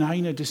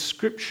 2:9 a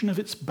description of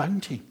its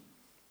bounty.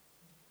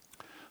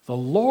 The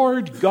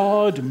Lord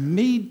God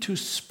made to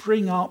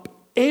spring up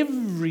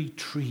every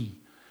tree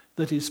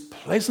that is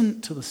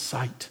pleasant to the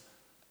sight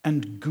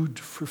and good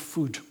for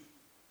food.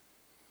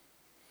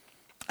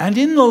 And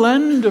in the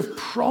land of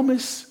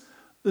promise,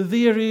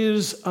 there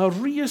is a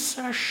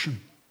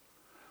reassertion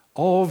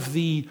of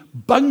the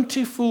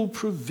bountiful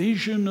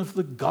provision of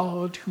the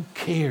God who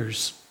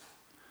cares.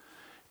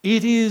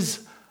 It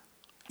is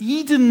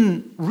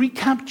Eden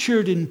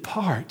recaptured in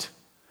part,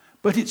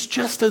 but it's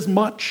just as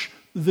much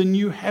the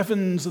new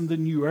heavens and the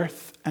new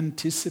earth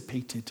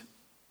anticipated.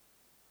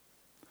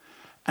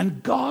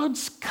 And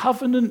God's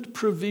covenant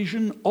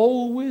provision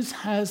always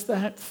has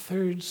that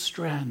third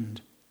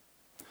strand.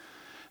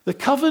 The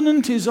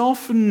covenant is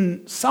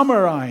often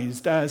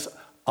summarized as,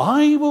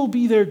 I will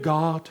be their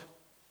God,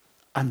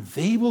 and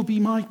they will be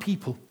my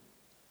people.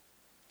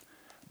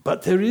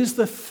 But there is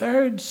the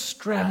third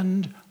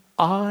strand,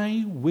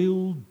 I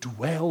will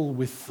dwell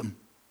with them.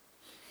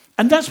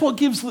 And that's what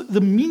gives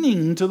the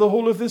meaning to the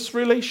whole of this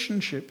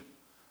relationship.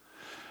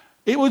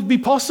 It would be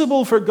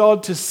possible for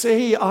God to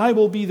say, I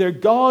will be their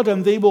God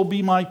and they will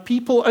be my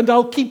people, and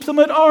I'll keep them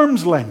at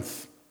arm's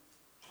length.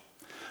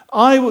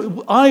 I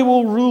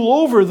will rule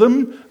over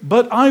them,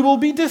 but I will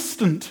be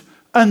distant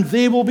and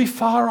they will be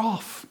far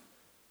off.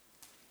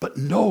 But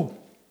no,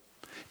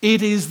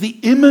 it is the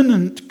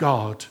immanent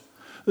God,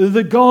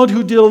 the God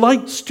who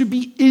delights to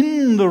be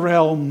in the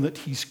realm that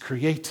he's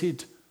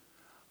created.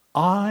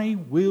 I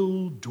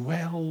will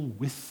dwell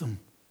with them.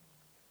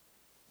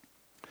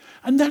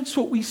 And that's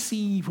what we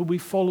see when we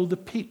follow the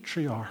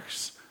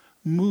patriarchs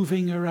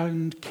moving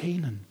around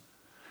Canaan,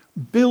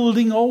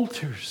 building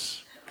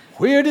altars.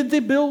 Where did they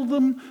build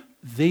them?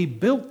 They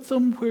built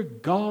them where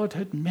God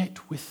had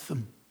met with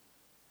them.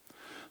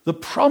 The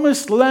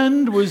promised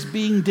land was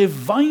being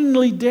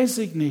divinely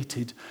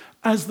designated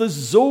as the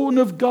zone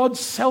of God's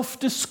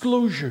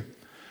self-disclosure,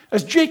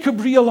 as Jacob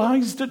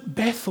realized at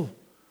Bethel.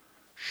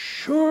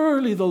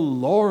 Surely the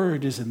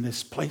Lord is in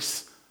this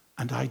place,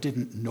 and I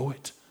didn't know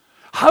it.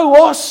 How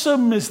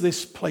awesome is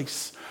this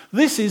place!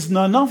 This is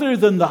none other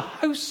than the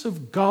house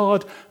of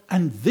God,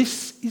 and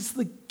this is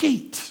the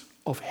gate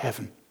of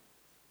heaven.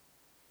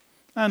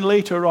 And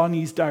later on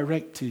he's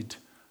directed,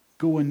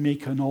 go and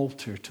make an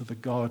altar to the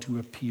God who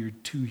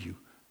appeared to you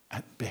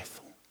at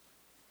Bethel.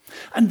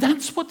 And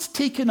that's what's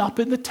taken up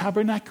in the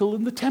tabernacle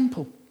and the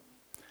temple.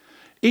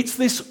 It's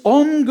this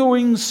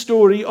ongoing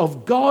story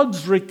of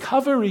God's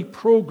recovery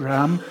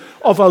program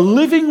of a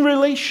living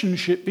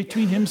relationship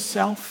between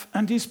himself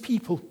and his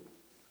people.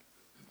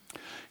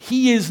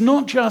 He is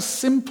not just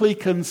simply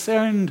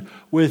concerned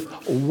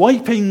with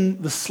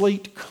wiping the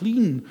slate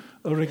clean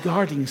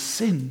regarding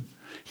sin.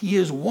 He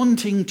is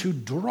wanting to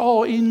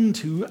draw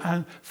into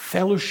a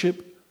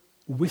fellowship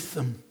with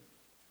them.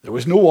 There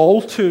was no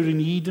altar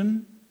in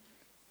Eden.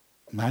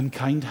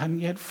 Mankind hadn't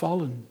yet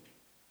fallen.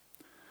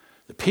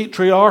 The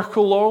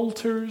patriarchal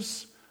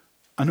altars,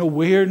 an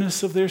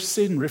awareness of their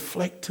sin,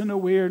 reflect an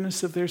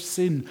awareness of their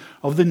sin,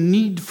 of the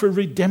need for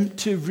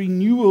redemptive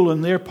renewal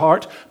on their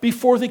part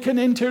before they can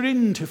enter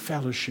into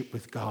fellowship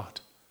with God.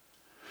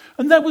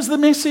 And that was the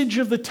message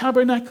of the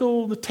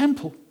tabernacle, the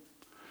temple.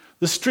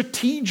 The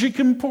strategic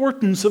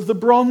importance of the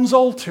bronze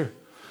altar.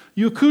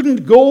 You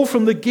couldn't go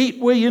from the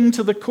gateway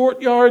into the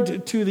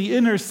courtyard to the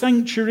inner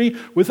sanctuary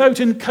without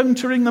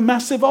encountering the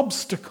massive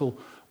obstacle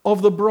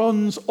of the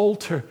bronze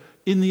altar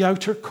in the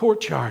outer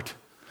courtyard.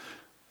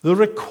 The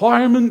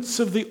requirements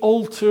of the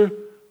altar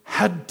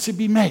had to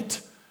be met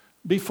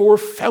before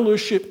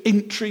fellowship,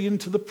 entry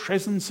into the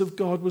presence of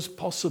God was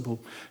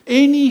possible.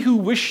 Any who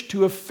wished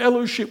to have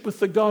fellowship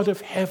with the God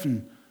of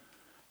heaven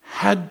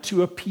had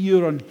to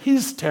appear on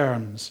his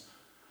terms,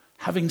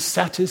 having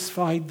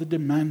satisfied the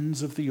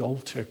demands of the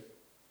altar.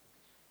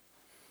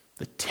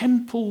 The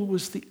temple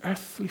was the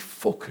earthly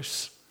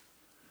focus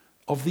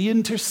of the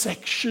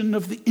intersection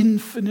of the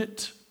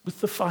infinite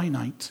with the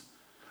finite,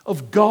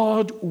 of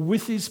God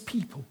with his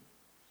people.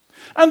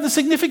 And the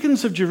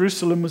significance of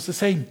Jerusalem was the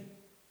same.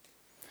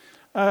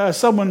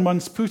 Someone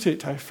once put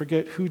it, I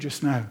forget who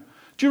just now,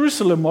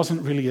 Jerusalem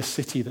wasn't really a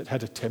city that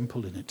had a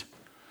temple in it.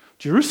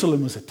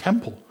 Jerusalem was a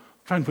temple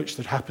around which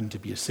there happened to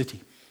be a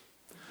city.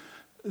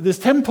 This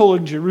temple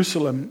in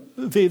Jerusalem,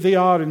 they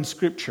are in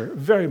Scripture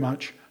very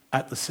much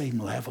at the same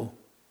level.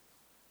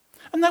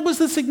 And that was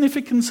the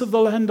significance of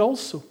the land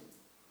also.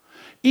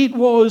 It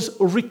was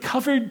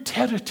recovered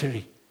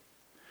territory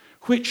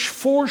which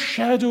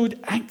foreshadowed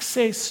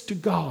access to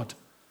God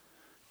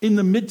in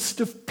the midst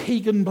of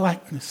pagan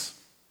blackness.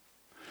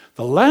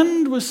 The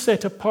land was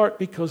set apart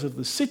because of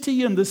the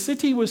city, and the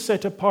city was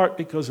set apart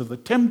because of the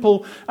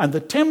temple, and the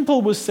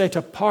temple was set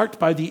apart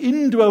by the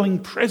indwelling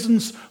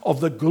presence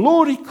of the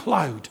glory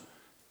cloud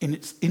in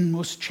its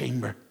inmost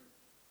chamber.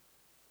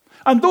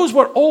 And those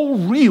were all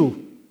real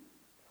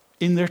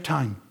in their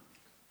time.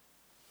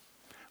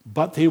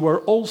 But they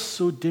were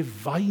also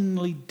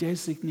divinely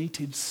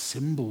designated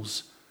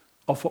symbols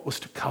of what was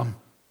to come.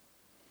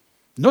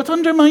 Not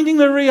undermining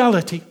their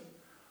reality,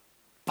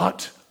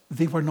 But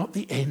they were not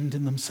the end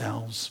in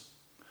themselves.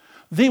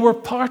 They were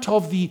part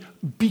of the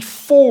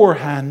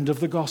beforehand of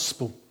the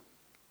gospel,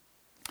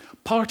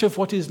 part of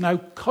what is now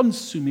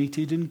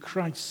consummated in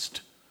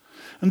Christ.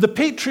 And the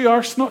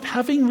patriarchs, not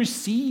having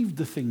received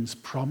the things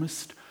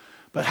promised,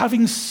 but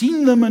having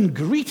seen them and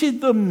greeted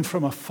them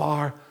from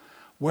afar,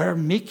 were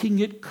making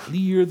it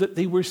clear that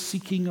they were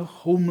seeking a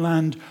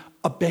homeland,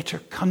 a better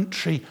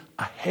country,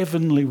 a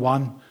heavenly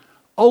one,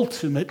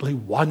 ultimately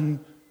one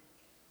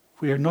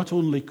where not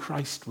only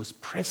Christ was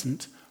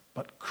present,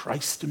 but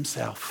Christ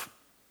himself.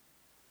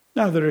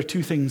 Now, there are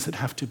two things that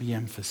have to be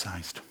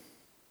emphasized.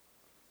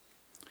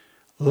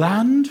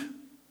 Land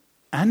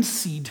and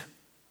seed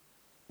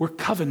were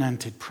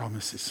covenanted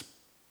promises,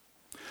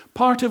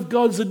 part of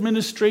God's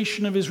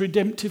administration of his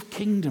redemptive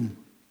kingdom.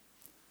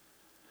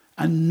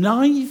 And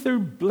neither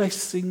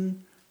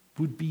blessing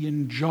would be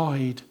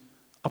enjoyed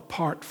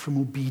apart from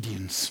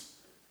obedience.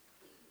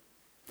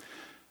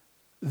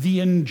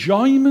 The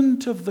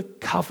enjoyment of the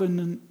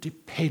covenant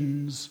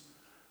depends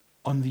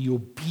on the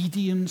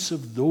obedience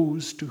of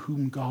those to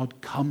whom God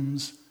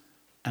comes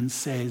and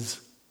says,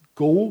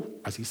 go,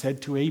 as he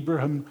said to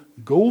Abraham,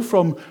 go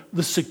from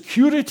the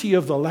security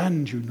of the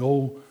land you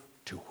know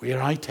to where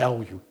I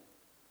tell you.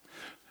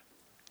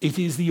 It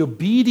is the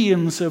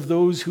obedience of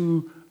those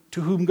to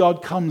whom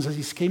God comes, as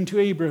he came to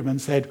Abraham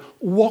and said,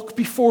 walk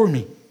before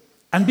me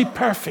and be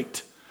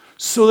perfect,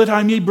 so that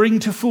I may bring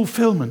to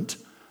fulfillment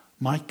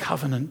my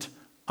covenant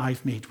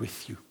I've made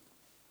with you.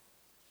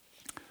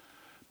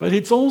 But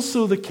it's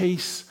also the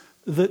case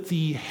that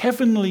the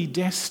heavenly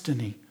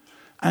destiny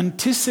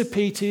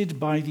anticipated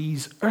by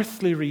these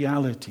earthly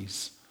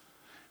realities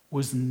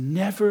was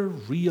never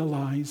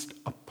realized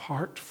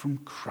apart from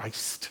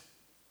Christ.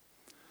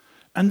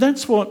 And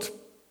that's what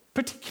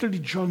particularly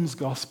John's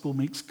Gospel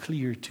makes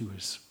clear to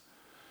us.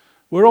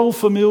 We're all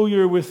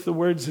familiar with the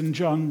words in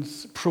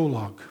John's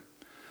prologue.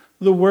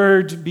 The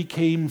Word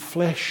became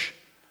flesh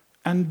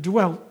and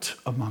dwelt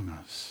among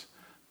us,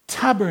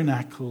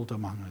 tabernacled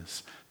among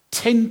us,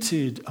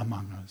 tented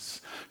among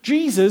us.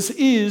 Jesus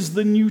is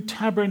the new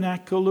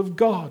tabernacle of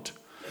God.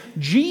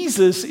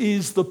 Jesus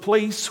is the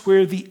place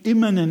where the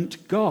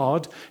immanent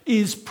God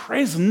is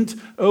present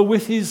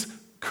with his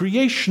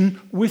creation,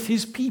 with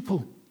his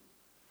people.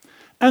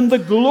 And the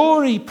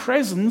glory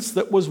presence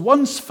that was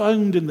once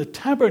found in the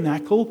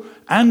tabernacle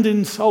and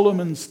in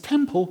Solomon's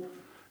temple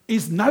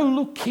is now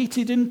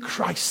located in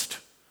Christ.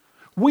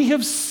 We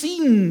have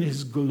seen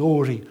his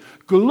glory.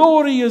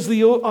 Glory as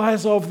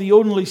of the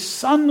only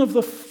Son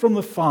from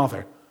the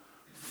Father,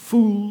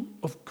 full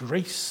of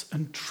grace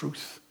and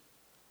truth.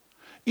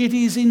 It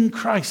is in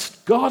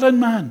Christ, God and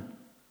man,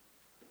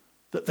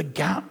 that the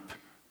gap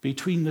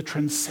between the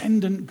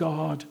transcendent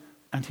God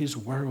and his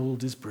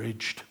world is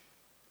bridged.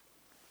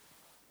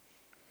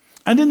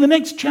 And in the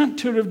next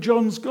chapter of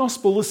John's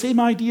Gospel, the same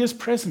idea is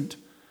present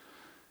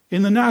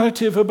in the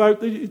narrative about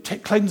the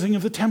cleansing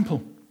of the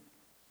temple,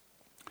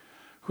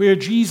 where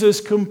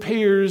Jesus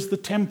compares the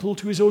temple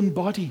to his own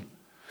body.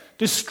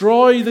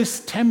 Destroy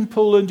this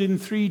temple, and in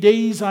 3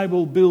 days I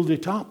will build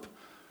it up.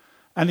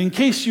 And in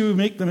case you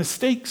make the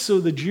mistake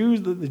the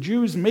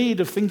Jews made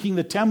of thinking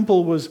the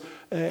temple was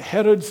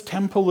Herod's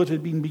temple that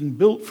had been being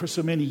built for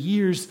so many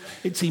years,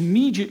 it's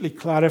immediately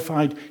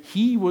clarified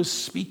he was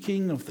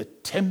speaking of the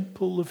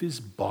temple of his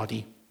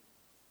body.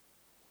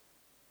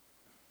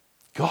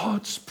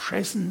 God's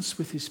presence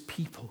with his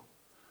people,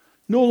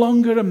 no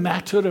longer a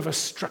matter of a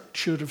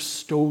structure of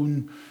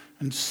stone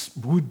and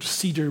wood,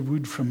 cedar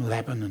wood from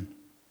Lebanon.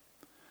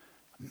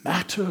 A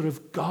matter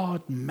of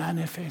God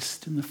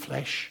manifest in the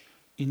flesh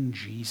in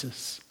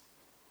Jesus.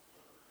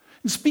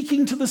 In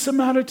speaking to the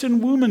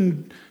Samaritan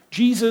woman,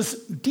 Jesus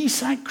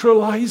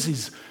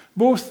desacralizes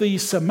both the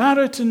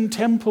Samaritan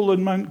temple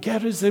in Mount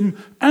Gerizim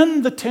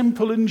and the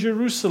temple in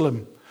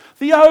Jerusalem.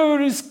 The hour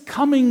is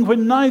coming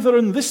when neither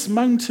on this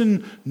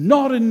mountain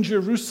nor in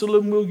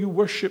Jerusalem will you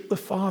worship the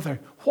Father.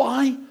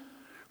 Why?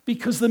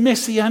 Because the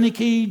Messianic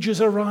age has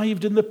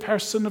arrived in the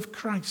person of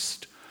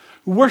Christ.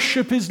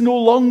 Worship is no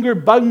longer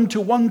bound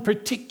to one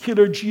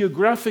particular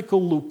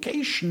geographical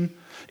location.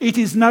 It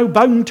is now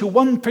bound to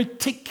one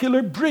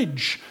particular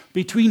bridge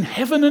between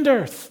heaven and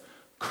earth,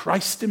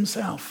 Christ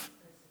himself.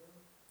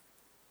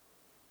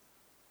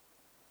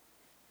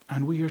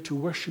 And we are to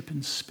worship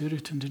in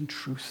spirit and in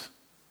truth,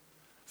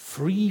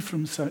 free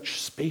from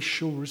such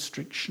spatial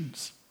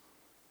restrictions.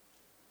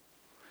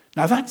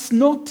 Now, that's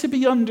not to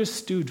be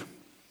understood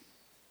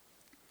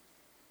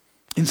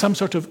in some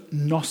sort of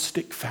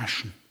Gnostic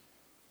fashion.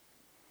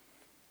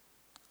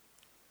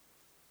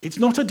 It's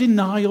not a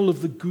denial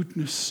of the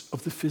goodness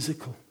of the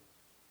physical.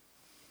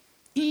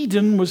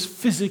 Eden was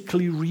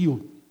physically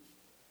real.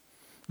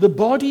 The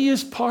body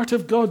is part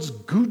of God's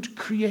good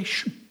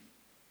creation.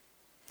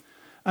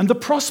 And the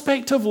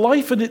prospect of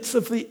life, and it's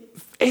of the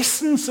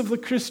essence of the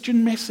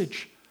Christian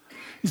message,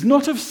 is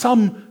not of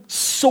some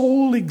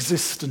soul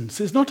existence,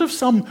 is not of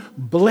some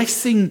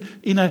blessing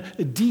in a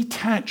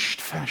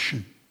detached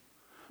fashion,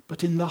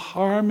 but in the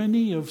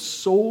harmony of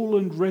soul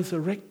and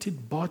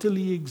resurrected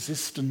bodily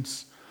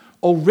existence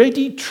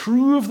already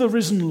true of the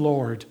risen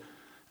Lord,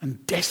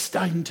 and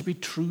destined to be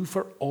true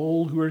for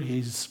all who are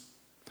his.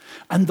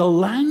 And the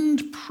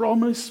land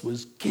promise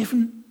was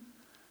given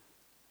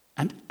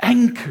and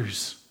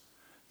anchors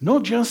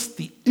not just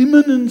the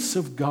immanence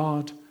of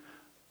God,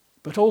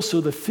 but also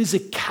the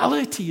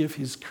physicality of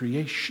his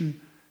creation,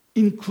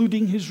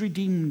 including his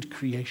redeemed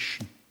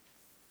creation.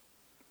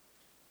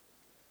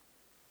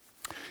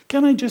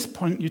 Can I just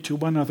point you to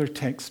one other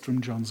text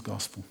from John's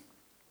Gospel?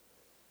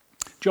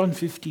 John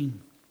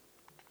 15.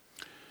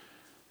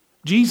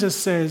 Jesus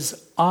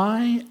says,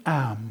 I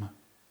am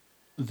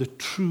the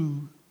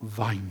true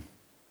vine.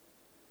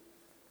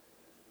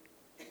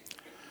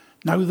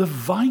 Now, the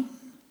vine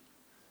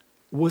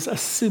was a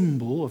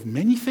symbol of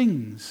many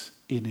things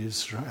in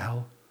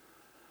Israel,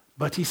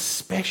 but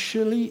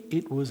especially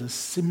it was a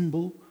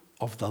symbol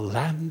of the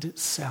land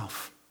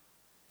itself.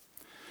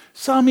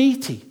 Psalm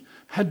 80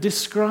 had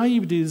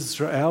described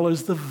Israel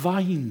as the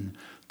vine,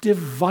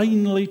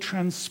 divinely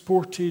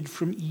transported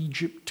from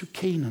Egypt to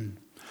Canaan.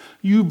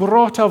 You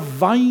brought a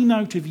vine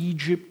out of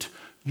Egypt,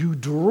 you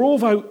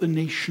drove out the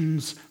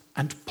nations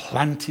and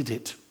planted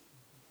it.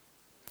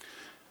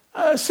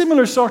 A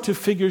similar sort of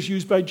figures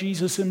used by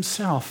Jesus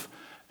himself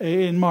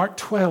in Mark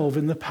 12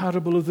 in the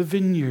parable of the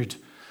vineyard,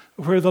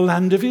 where the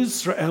land of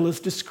Israel is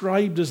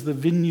described as the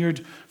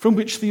vineyard from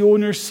which the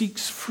owner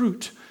seeks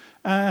fruit.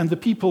 And the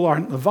people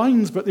aren't the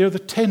vines, but they're the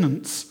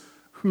tenants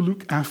who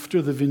look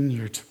after the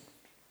vineyard.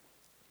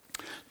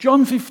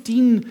 John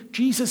 15,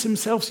 Jesus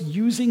himself's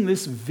using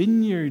this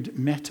vineyard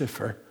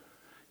metaphor.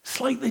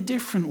 Slightly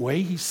different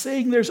way. He's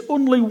saying there's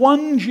only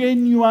one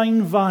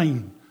genuine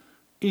vine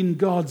in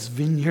God's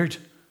vineyard.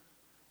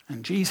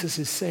 And Jesus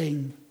is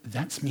saying,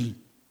 that's me.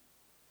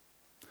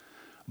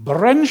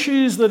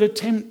 Branches that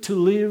attempt to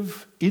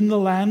live in the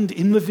land,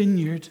 in the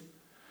vineyard,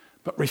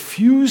 but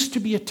refuse to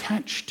be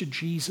attached to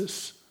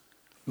Jesus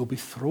will be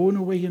thrown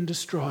away and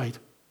destroyed.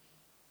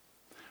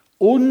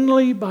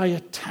 Only by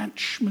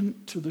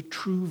attachment to the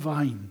true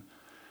vine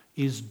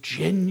is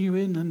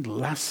genuine and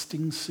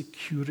lasting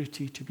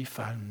security to be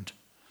found.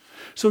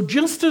 So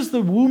just as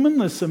the woman,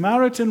 the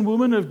Samaritan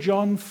woman of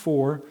John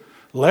 4,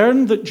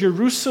 learned that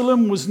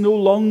Jerusalem was no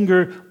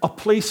longer a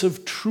place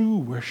of true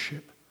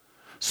worship,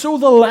 so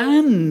the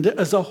land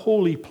as a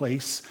holy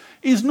place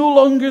is no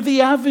longer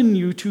the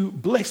avenue to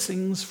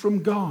blessings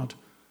from God.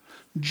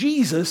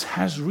 Jesus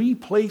has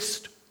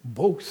replaced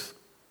both.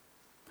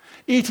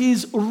 He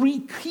is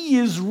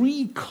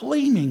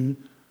reclaiming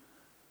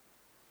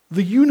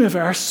the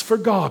universe for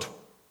God.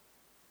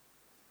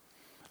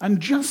 And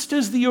just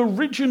as the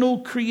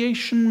original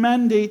creation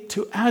mandate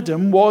to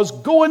Adam was,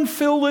 go and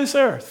fill this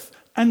earth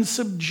and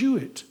subdue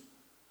it,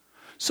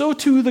 so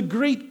too the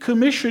Great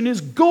Commission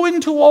is, go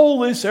into all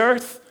this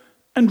earth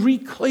and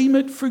reclaim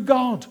it for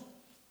God.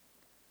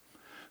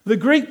 The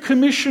Great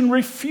Commission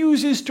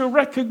refuses to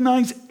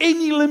recognize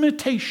any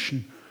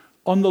limitation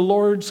on the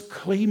Lord's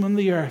claim on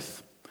the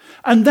earth.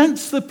 And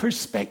that's the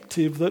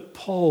perspective that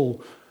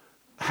Paul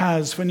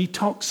has when he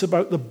talks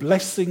about the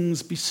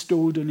blessings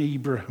bestowed on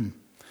Abraham.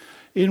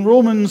 In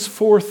Romans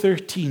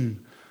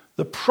 4:13,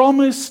 the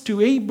promise to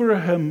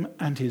Abraham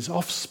and his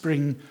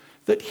offspring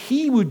that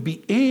he would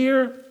be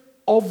heir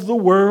of the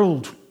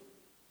world.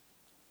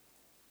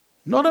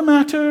 Not a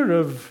matter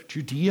of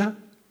Judea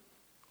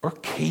or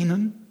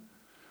Canaan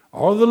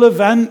or the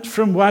Levant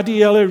from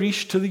Wadi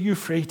el-Arish to the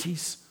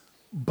Euphrates,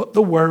 but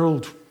the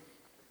world.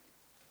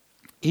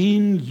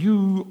 In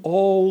you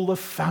all the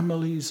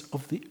families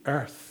of the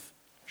earth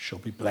shall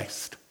be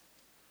blessed.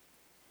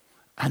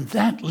 And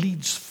that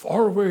leads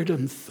forward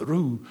and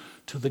through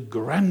to the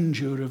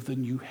grandeur of the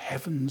new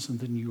heavens and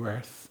the new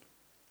earth.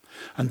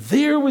 And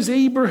there was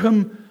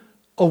Abraham,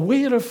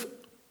 aware of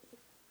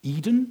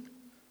Eden,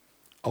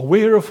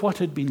 aware of what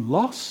had been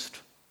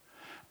lost,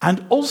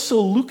 and also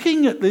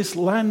looking at this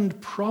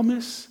land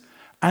promise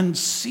and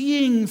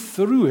seeing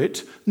through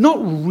it, not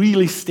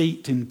really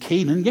staked in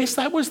Canaan. Yes,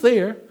 that was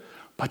there,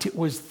 but it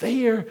was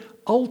there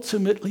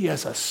ultimately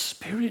as a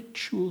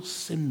spiritual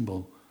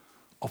symbol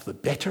of the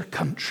better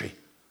country,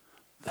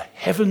 the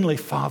heavenly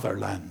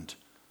fatherland,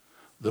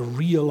 the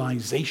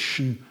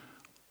realization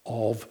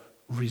of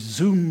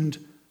resumed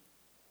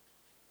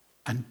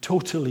and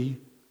totally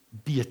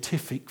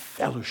beatific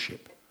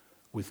fellowship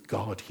with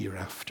God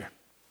hereafter.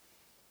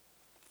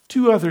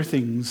 Two other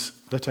things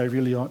that I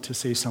really ought to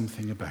say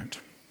something about.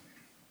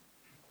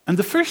 And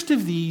the first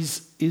of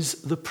these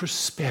is the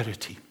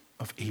prosperity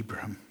of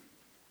Abraham.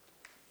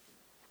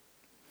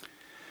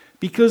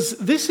 Because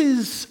this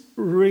is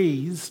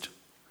raised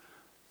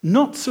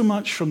not so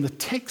much from the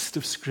text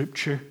of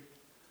Scripture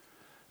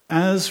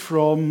as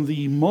from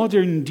the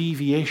modern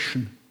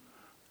deviation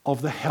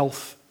of the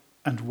health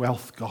and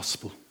wealth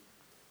gospel.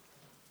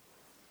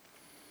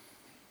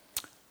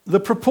 The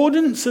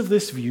proponents of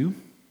this view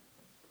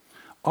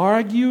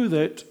argue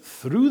that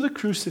through the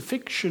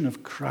crucifixion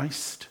of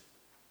Christ,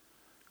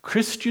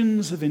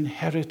 Christians have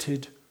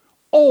inherited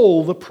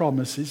all the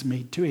promises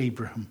made to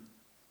Abraham.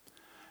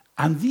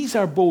 And these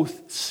are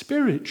both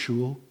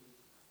spiritual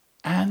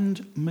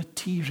and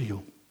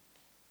material.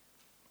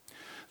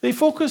 They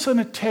focus on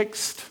a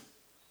text,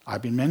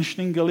 I've been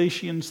mentioning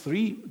Galatians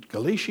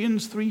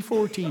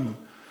 3:14,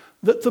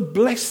 that the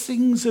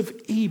blessings of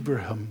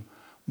Abraham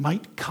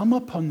might come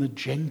upon the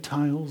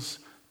Gentiles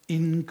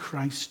in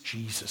Christ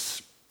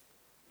Jesus.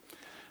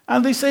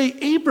 And they say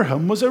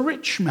Abraham was a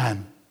rich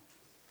man.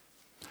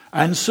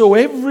 And so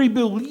every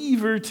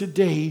believer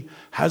today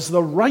has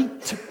the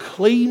right to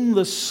claim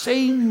the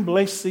same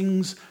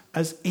blessings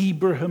as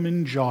Abraham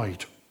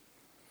enjoyed.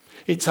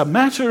 It's a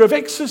matter of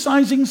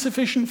exercising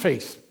sufficient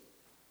faith.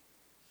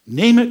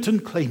 Name it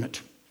and claim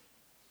it.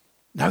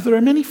 Now, there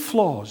are many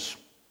flaws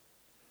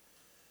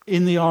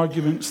in the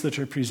arguments that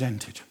are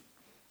presented.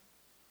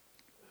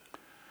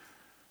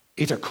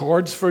 It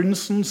accords, for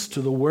instance,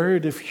 to the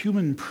word of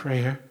human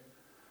prayer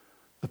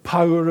the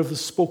power of the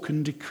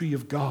spoken decree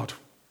of God.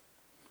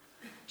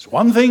 It's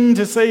one thing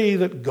to say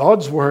that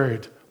God's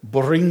word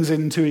brings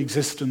into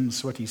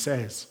existence what he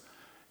says.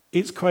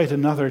 It's quite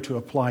another to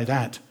apply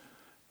that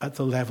at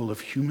the level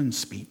of human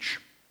speech.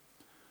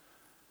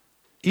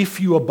 If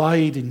you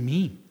abide in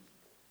me,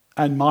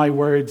 and my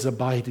words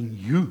abide in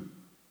you,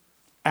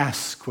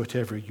 ask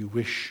whatever you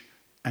wish,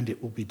 and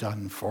it will be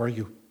done for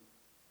you.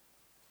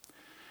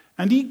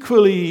 And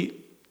equally,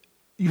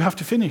 you have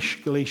to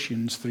finish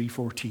Galatians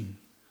 3:14,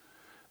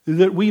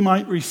 that we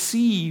might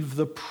receive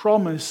the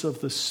promise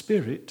of the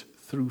Spirit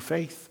through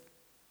faith.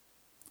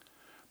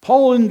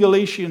 Paul in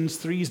Galatians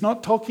 3 is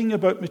not talking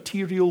about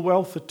material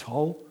wealth at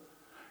all.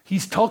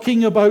 He's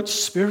talking about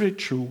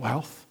spiritual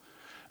wealth.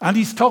 And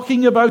he's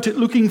talking about it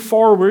looking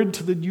forward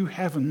to the new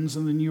heavens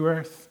and the new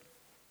earth.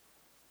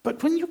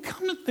 But when you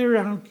come at their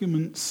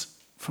arguments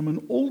from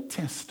an Old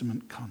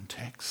Testament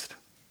context,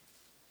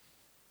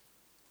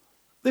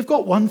 they've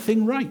got one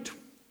thing right.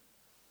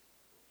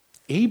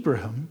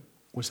 Abraham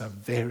was a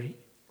very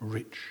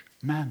rich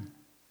man.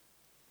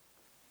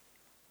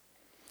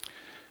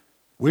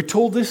 We're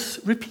told this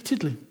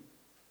repeatedly.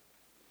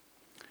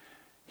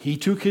 He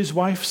took his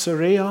wife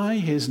Sarai,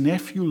 his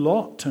nephew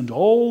Lot, and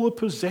all the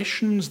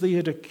possessions they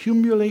had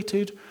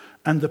accumulated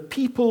and the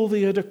people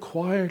they had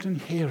acquired in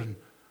Haran,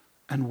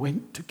 and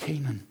went to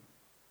Canaan.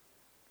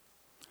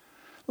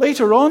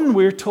 Later on,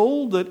 we're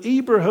told that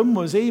Abraham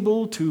was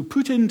able to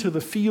put into the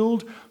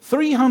field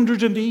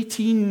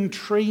 318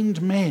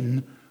 trained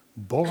men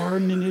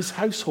born in his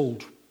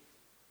household.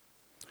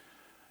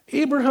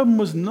 Abraham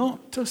was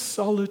not a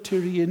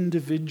solitary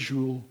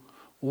individual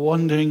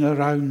wandering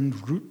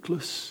around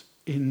rootless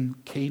in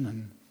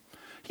Canaan.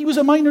 He was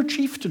a minor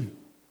chieftain.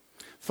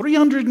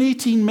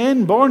 318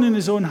 men born in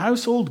his own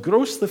household,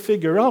 gross the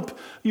figure up.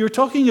 You're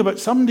talking about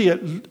somebody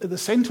at the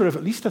center of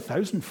at least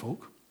 1,000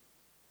 folk.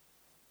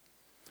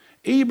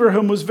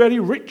 Abraham was very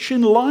rich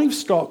in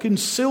livestock, in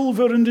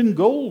silver and in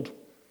gold.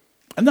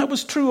 And that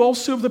was true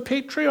also of the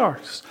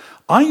patriarchs.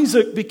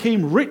 Isaac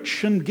became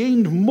rich and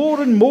gained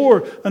more and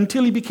more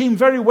until he became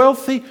very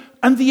wealthy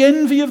and the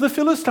envy of the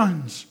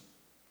Philistines.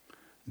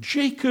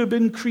 Jacob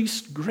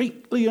increased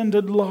greatly and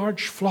had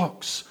large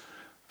flocks,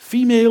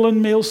 female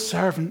and male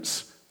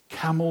servants,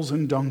 camels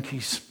and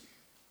donkeys.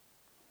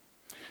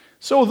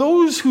 So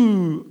those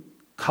who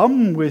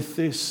come with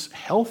this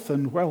health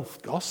and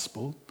wealth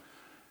gospel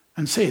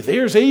and say,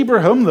 there's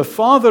Abraham, the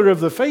father of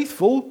the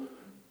faithful,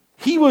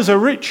 he was a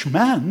rich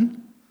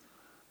man,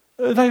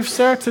 they've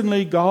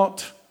certainly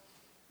got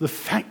the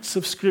facts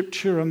of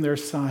Scripture on their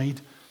side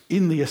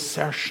in the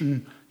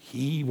assertion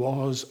he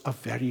was a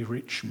very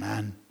rich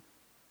man.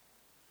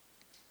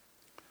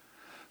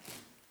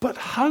 But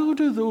how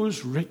do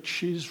those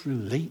riches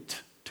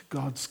relate to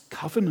God's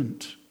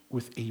covenant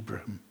with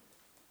Abraham?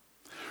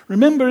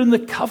 Remember, in the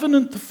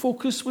covenant, the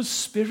focus was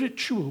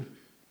spiritual.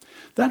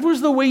 That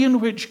was the way in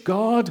which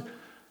God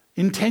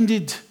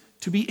intended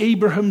to be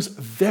Abraham's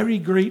very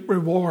great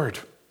reward.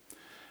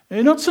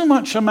 Not so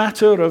much a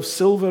matter of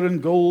silver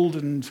and gold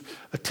and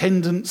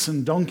attendants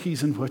and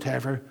donkeys and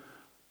whatever.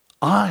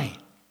 I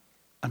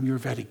am your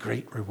very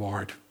great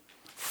reward.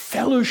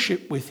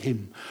 Fellowship with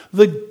him,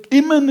 the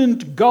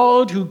immanent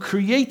God who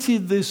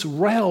created this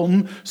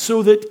realm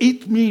so that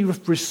it may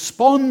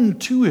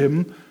respond to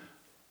him,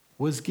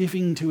 was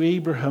giving to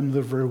Abraham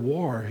the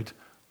reward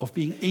of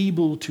being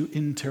able to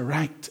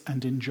interact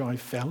and enjoy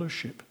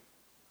fellowship.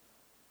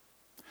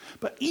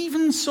 But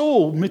even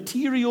so,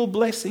 material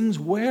blessings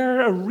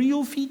were a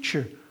real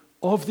feature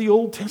of the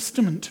Old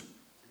Testament.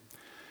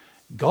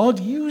 God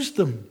used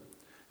them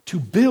to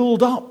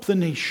build up the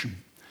nation.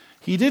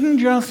 He didn't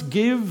just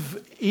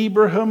give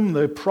Abraham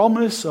the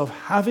promise of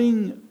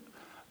having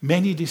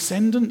many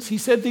descendants. He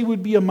said they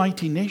would be a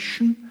mighty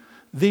nation,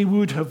 they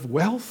would have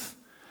wealth,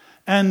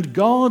 and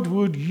God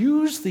would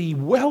use the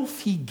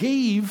wealth he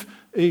gave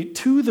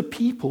to the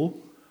people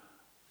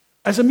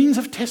as a means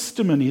of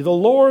testimony. The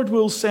Lord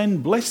will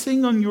send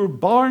blessing on your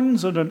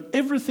barns and on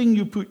everything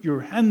you put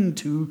your hand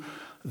to.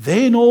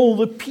 Then all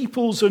the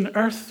peoples on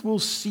earth will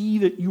see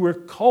that you are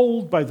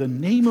called by the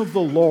name of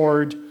the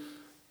Lord,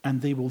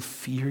 and they will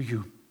fear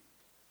you.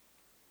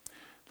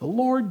 The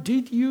Lord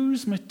did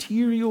use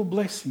material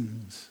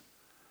blessings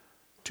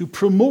to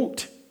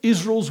promote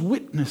Israel's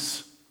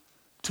witness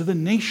to the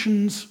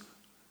nations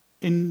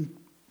in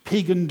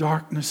pagan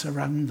darkness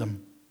around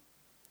them.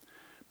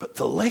 But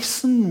the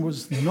lesson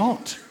was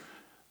not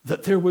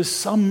that there was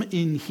some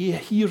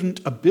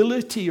inherent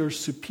ability or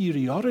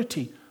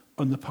superiority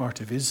on the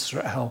part of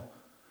Israel,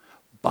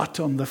 but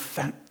on the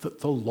fact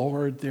that the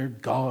Lord their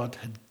God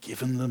had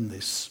given them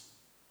this.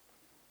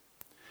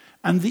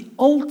 And the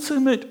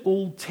ultimate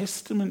Old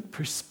Testament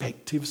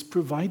perspectives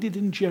provided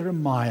in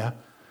Jeremiah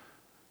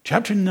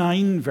chapter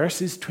 9,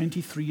 verses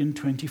 23 and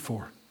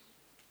 24.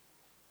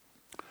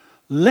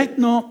 Let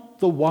not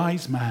the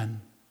wise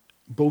man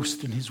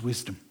boast in his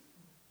wisdom.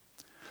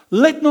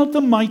 Let not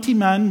the mighty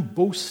man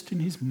boast in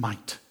his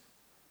might.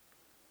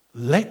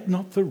 Let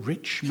not the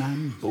rich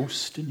man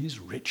boast in his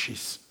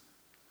riches.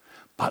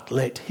 But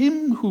let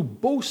him who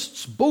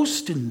boasts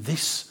boast in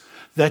this,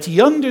 that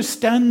he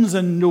understands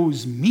and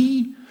knows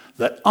me,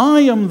 that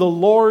I am the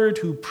Lord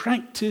who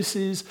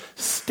practices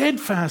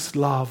steadfast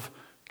love,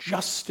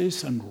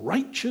 justice, and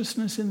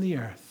righteousness in the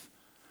earth.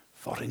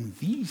 For in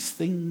these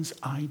things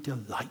I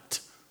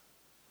delight,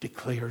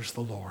 declares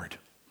the Lord.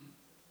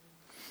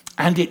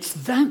 And it's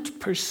that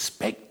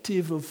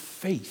perspective of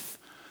faith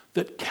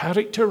that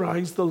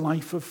characterized the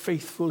life of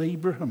faithful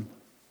Abraham.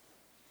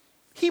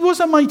 He was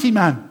a mighty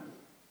man,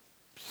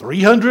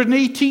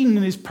 318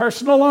 in his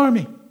personal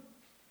army.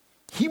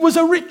 He was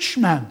a rich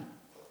man.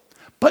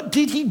 But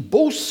did he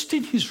boast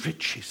in his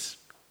riches?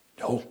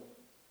 No.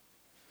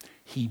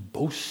 He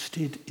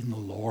boasted in the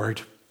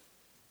Lord.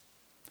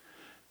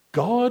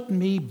 God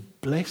may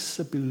bless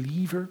a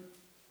believer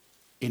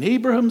in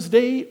Abraham's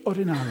day or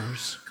in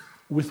ours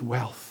with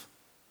wealth.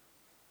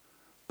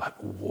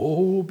 But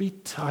woe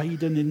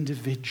betide an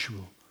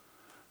individual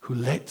who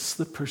lets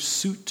the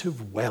pursuit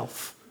of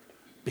wealth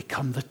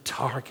become the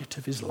target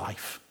of his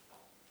life.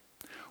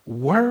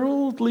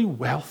 Worldly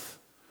wealth,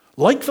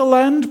 like the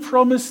land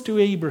promised to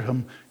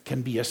Abraham,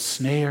 can be a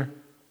snare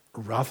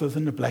rather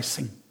than a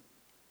blessing.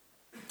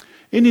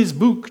 In his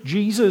book,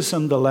 Jesus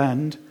and the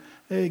Land,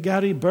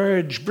 Gary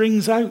Burge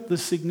brings out the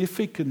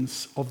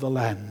significance of the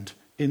land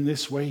in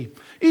this way.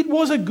 It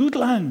was a good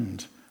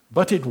land,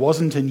 but it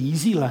wasn't an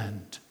easy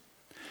land.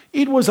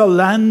 It was a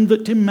land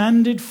that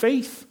demanded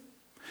faith.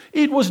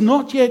 It was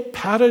not yet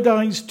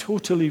paradise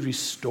totally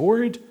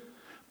restored,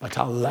 but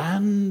a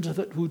land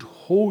that would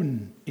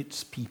hone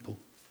its people.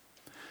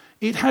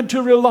 It had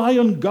to rely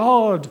on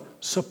God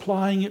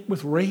supplying it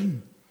with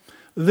rain.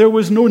 There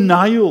was no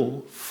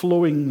Nile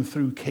flowing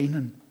through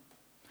Canaan.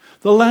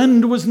 The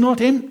land was not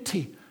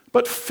empty,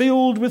 but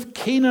filled with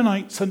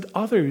Canaanites and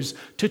others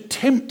to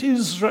tempt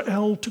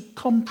Israel to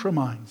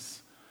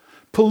compromise.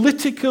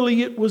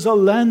 Politically, it was a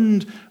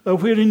land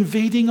where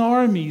invading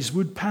armies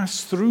would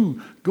pass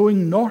through,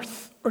 going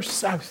north or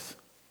south.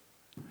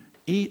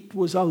 It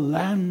was a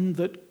land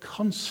that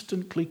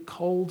constantly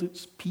called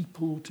its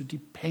people to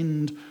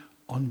depend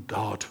on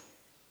God.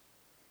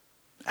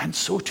 And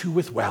so too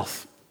with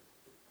wealth.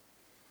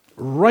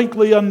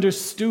 Rightly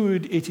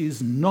understood, it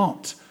is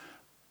not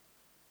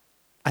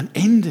an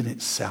end in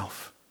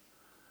itself.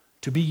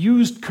 To be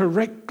used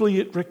correctly,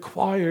 it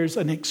requires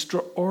an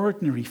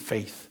extraordinary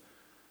faith,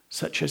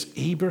 such as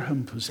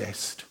Abraham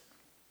possessed.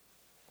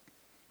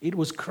 It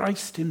was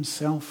Christ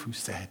himself who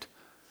said,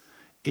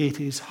 "It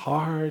is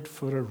hard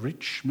for a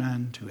rich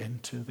man to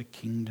enter the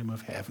kingdom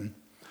of heaven.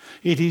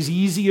 It is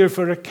easier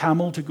for a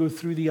camel to go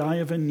through the eye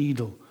of a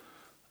needle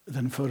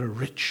than for a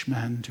rich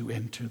man to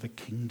enter the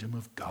kingdom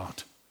of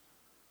God."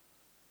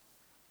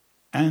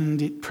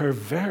 And it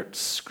perverts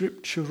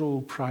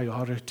scriptural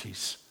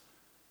priorities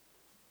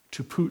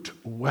to put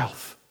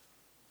wealth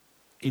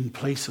in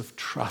place of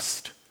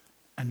trust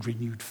and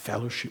renewed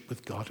fellowship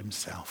with God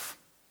himself.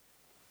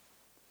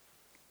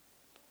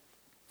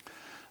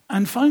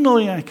 And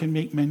finally, I can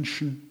make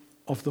mention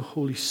of the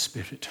Holy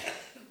Spirit,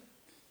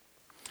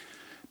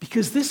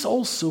 because this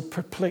also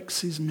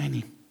perplexes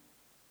many.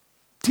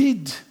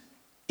 Did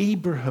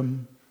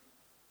Abraham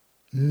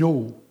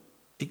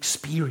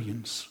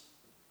experience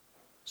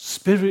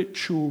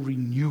spiritual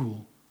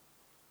renewal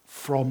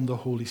from the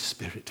Holy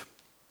Spirit?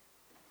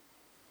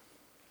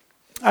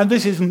 And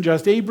this isn't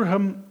just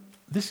Abraham,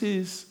 this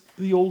is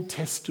the Old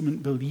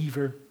Testament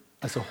believer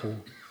as a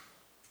whole.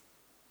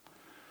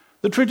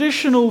 The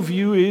traditional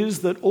view is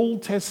that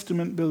Old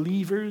Testament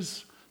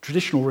believers,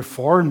 traditional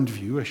Reformed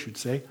view, I should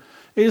say,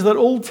 is that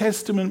Old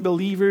Testament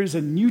believers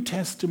and New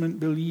Testament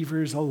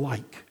believers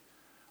alike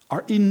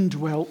are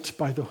indwelt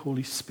by the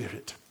Holy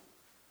Spirit.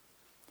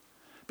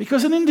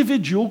 Because an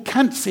individual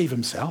can't save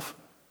himself.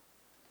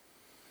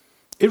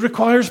 It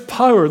requires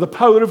power, the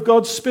power of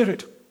God's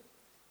Spirit.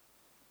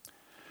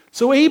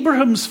 So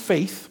Abraham's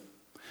faith,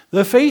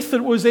 the faith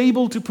that was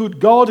able to put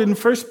God in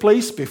first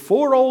place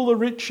before all the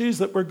riches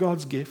that were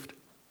God's gift,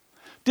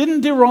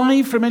 didn't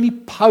derive from any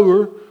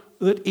power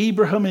that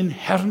Abraham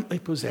inherently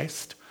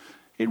possessed.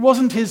 It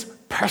wasn't his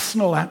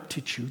personal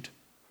aptitude.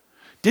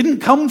 Didn't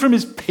come from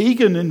his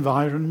pagan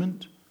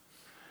environment.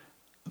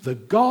 The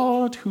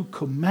God who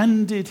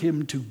commanded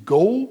him to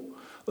go,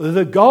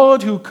 the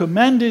God who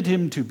commanded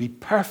him to be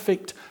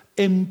perfect,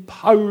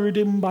 empowered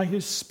him by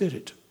his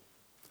Spirit.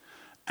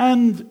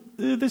 And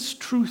this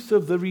truth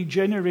of the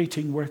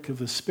regenerating work of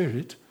the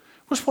Spirit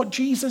was what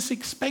Jesus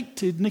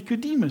expected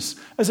Nicodemus,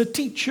 as a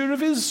teacher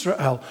of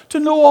Israel, to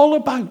know all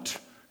about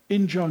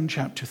in John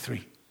chapter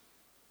 3.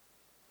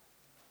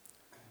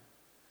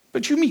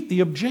 But you meet the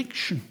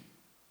objection.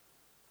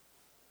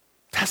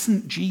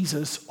 Doesn't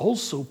Jesus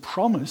also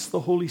promise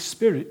the Holy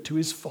Spirit to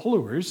his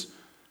followers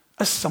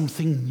as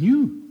something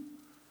new?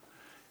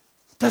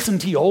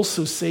 Doesn't he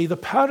also say the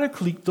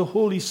Paraclete, the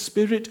Holy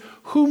Spirit,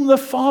 whom the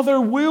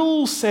Father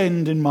will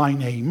send in my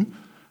name,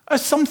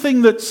 as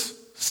something that's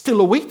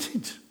still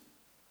awaited?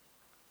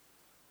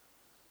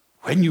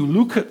 When you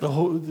look at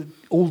the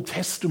Old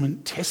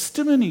Testament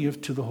testimony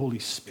to the Holy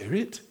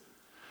Spirit,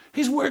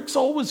 his work's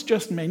always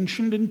just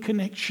mentioned in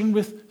connection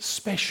with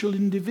special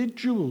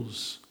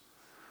individuals.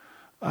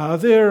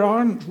 There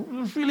aren't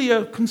really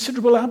a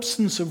considerable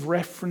absence of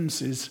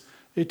references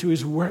to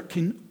his work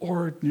in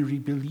ordinary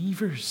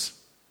believers.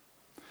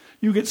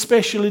 You get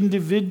special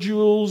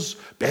individuals,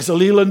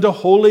 Bezalel and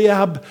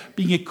Aholiab,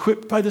 being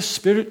equipped by the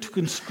Spirit to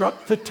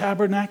construct the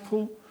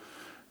tabernacle.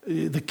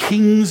 The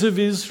kings of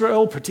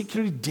Israel,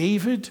 particularly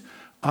David,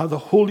 the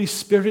Holy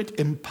Spirit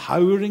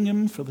empowering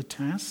him for the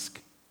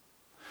task.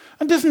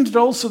 And isn't it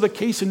also the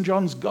case in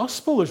John's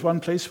Gospel? There's one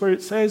place where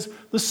it says,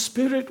 the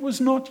Spirit was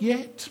not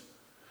yet.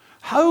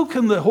 How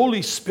can the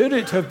Holy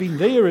Spirit have been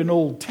there in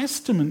Old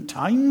Testament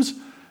times,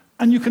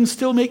 and you can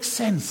still make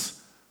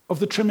sense of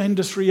the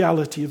tremendous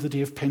reality of the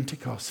day of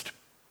Pentecost?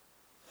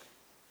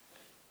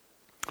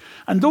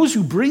 And those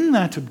who bring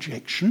that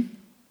objection,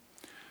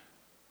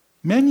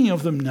 many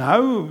of them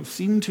now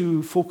seem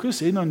to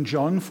focus in on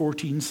John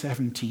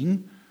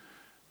 14:17,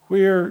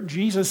 where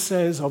Jesus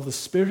says of the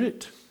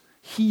Spirit,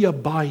 he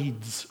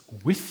abides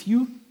with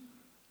you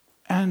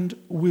and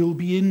will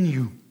be in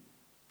you.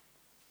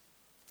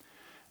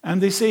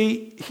 And they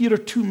say, here are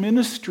two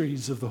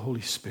ministries of the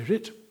Holy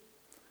Spirit.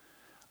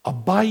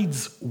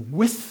 Abides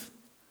with,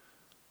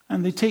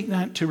 and they take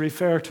that to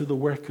refer to the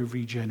work of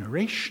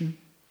regeneration.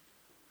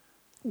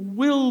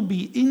 Will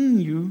be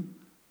in you.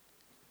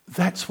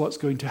 That's what's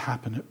going to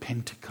happen at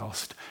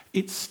Pentecost.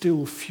 It's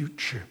still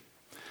future.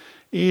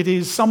 It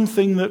is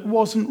something that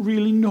wasn't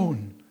really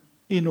known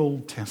in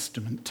Old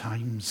Testament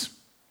times,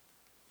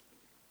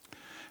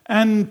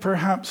 and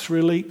perhaps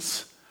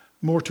relates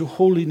more to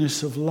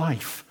holiness of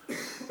life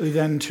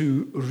than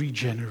to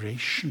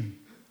regeneration.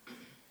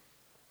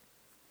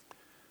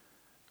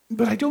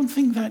 But I don't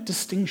think that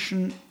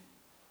distinction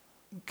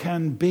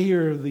can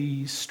bear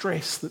the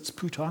stress that's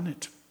put on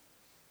it.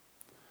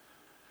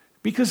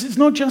 Because it's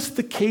not just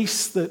the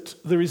case that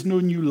there is no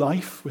new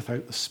life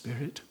without the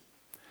Spirit.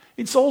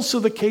 It's also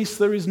the case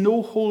there is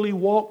no holy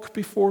walk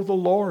before the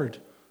Lord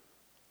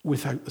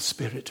without the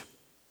Spirit.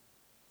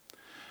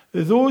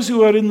 Those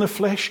who are in the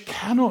flesh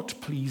cannot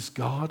please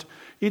God.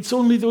 It's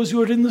only those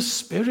who are in the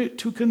Spirit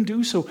who can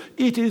do so.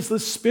 It is the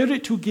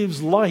Spirit who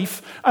gives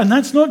life, and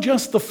that's not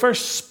just the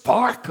first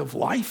spark of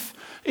life.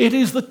 It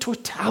is the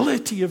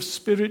totality of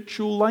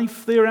spiritual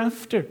life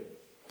thereafter.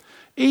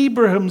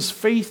 Abraham's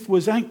faith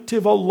was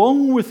active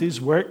along with his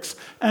works,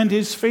 and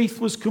his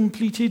faith was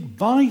completed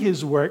by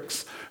his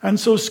works. And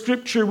so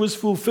Scripture was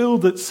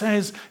fulfilled that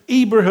says,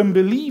 Abraham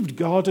believed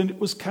God, and it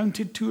was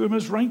counted to him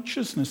as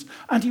righteousness,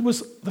 and he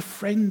was the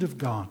friend of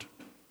God.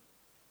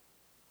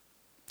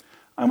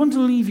 I want to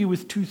leave you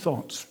with two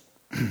thoughts.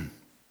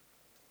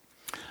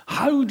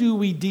 How do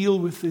we deal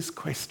with this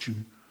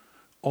question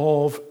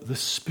of the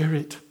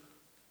Spirit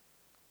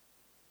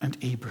and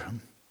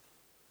Abraham?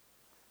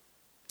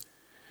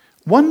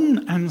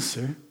 One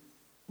answer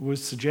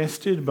was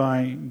suggested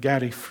by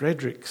Gary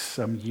Fredericks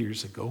some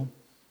years ago,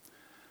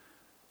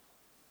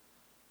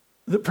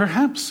 that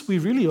perhaps we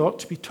really ought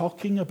to be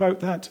talking about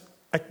that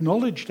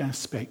acknowledged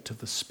aspect of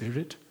the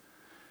Spirit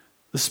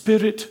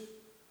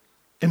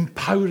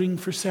empowering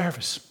for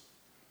service.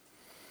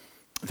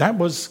 That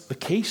was the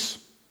case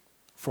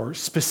for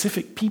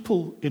specific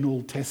people in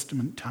Old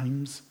Testament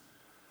times.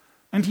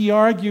 And he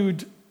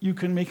argued you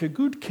can make a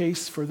good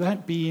case for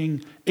that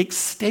being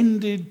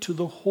extended to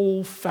the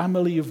whole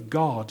family of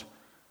God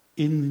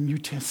in the New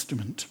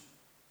Testament.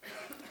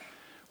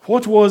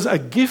 What was a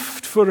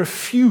gift for a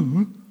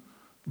few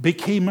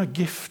became a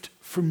gift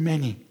for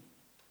many.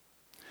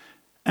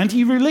 And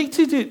he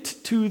related it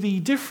to the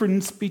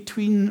difference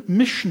between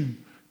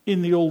mission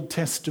in the Old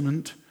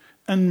Testament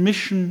and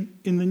mission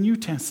in the New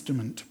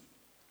Testament.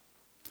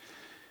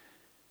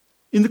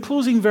 In the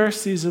closing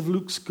verses of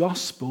Luke's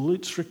Gospel,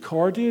 it's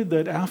recorded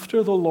that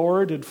after the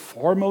Lord had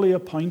formally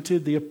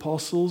appointed the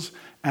apostles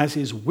as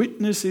his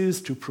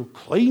witnesses to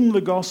proclaim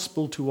the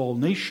gospel to all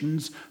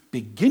nations,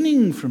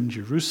 beginning from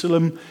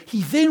Jerusalem,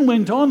 he then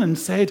went on and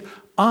said,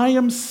 I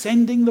am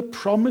sending the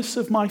promise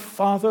of my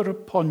Father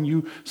upon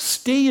you.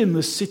 Stay in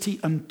the city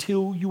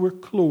until you are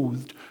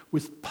clothed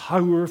with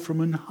power from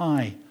on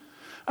high.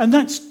 And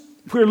that's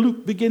where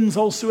Luke begins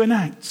also in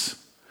Acts.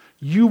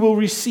 You will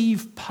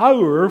receive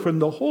power when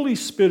the Holy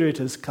Spirit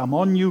has come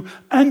on you,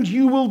 and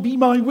you will be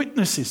my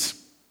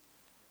witnesses.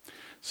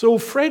 So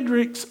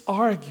Fredericks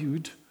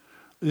argued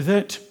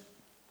that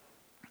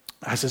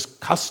As is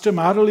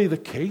customarily the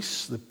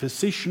case, the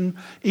position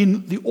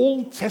in the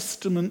Old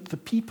Testament, the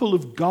people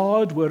of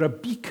God were a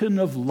beacon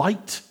of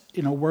light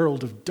in a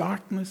world of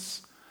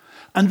darkness.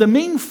 And the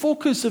main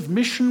focus of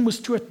mission was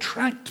to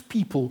attract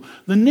people.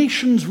 The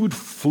nations would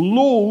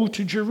flow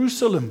to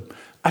Jerusalem,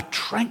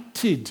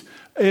 attracted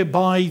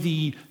by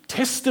the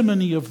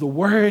testimony of the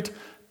word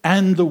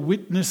and the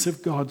witness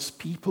of God's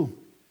people.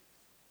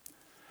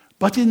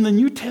 But in the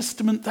New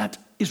Testament, that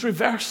is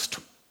reversed.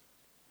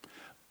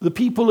 The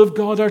people of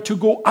God are to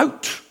go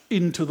out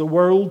into the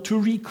world to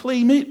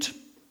reclaim it.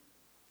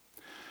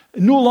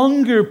 No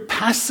longer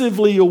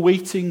passively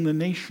awaiting the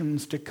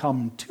nations to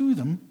come to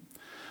them,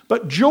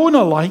 but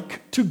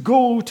Jonah-like to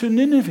go to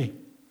Nineveh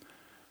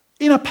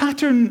in a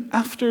pattern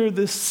after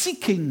the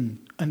seeking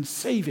and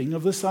saving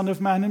of the Son of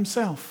Man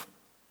himself.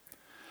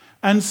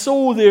 And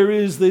so there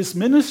is this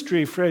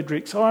ministry,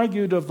 Fredericks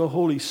argued, of the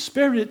Holy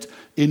Spirit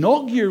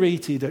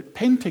inaugurated at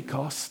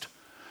Pentecost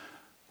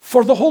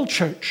for the whole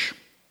church,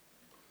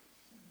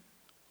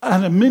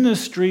 and a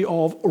ministry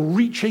of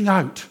reaching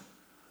out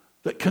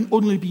that can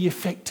only be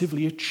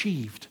effectively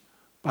achieved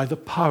by the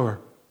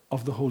power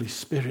of the Holy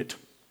Spirit.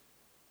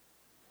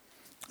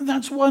 And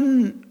that's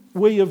one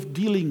way of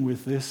dealing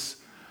with this.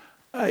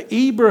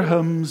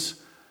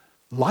 Abraham's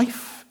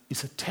life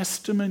is a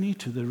testimony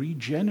to the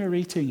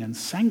regenerating and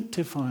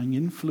sanctifying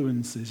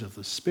influences of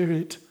the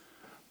Spirit,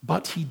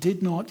 but he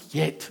did not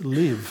yet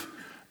live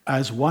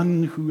as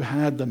one who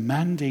had the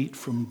mandate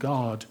from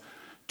God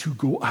to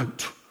go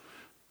out.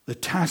 The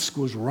task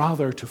was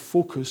rather to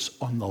focus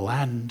on the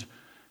land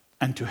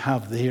and to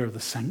have there the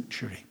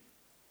sanctuary.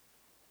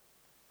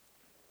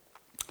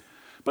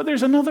 But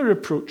there's another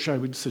approach I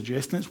would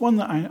suggest, and it's one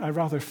that I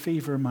rather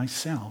favor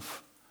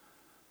myself.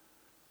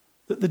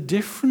 That the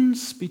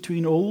difference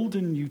between Old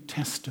and New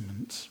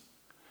Testaments,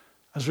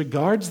 as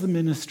regards the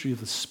ministry of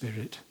the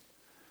Spirit,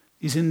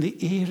 is in the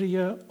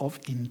area of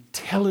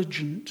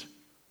intelligent,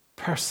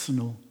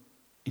 personal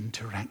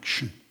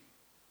interaction.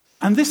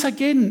 And this,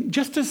 again,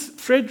 just as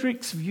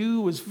Frederick's view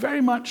was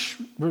very much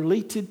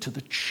related to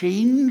the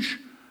change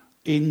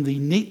in the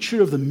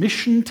nature of the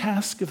mission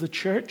task of the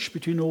church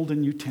between Old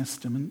and New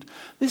Testament,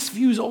 this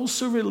view is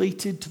also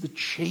related to the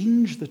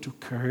change that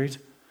occurred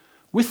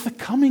with the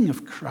coming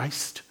of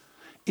Christ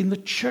in the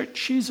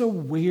church's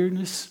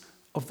awareness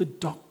of the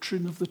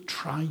doctrine of the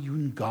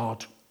triune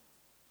God.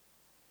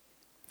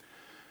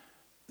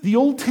 The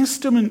Old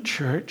Testament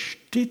church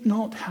did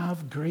not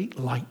have great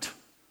light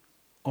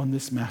on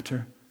this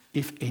matter,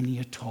 if any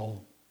at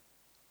all.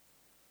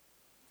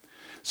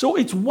 So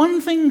it's one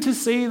thing to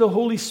say the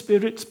Holy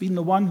Spirit's been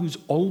the one who's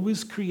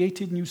always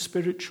created new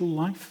spiritual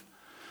life.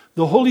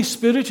 The Holy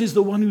Spirit is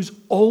the one who's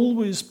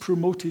always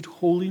promoted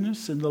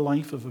holiness in the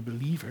life of a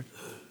believer.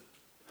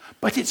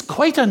 But it's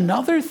quite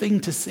another thing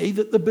to say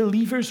that the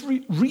believers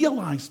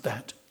realized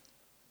that.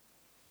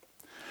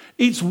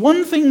 It's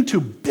one thing to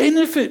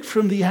benefit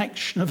from the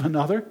action of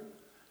another,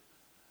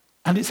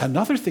 and it's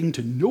another thing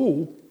to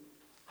know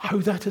how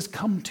that has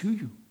come to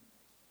you.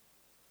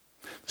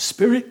 The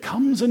Spirit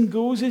comes and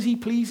goes as he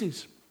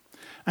pleases.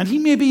 And he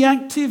may be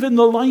active in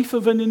the life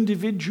of an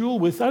individual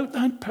without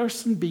that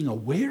person being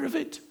aware of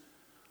it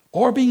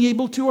or being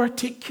able to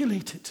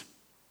articulate it.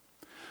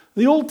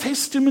 The Old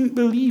Testament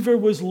believer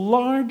was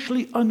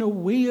largely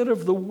unaware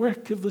of the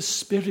work of the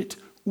Spirit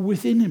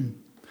within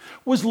him,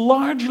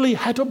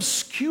 had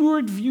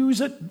obscured views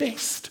at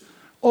best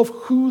of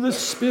who the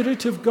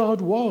Spirit of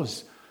God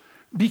was,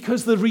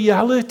 because the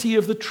reality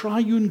of the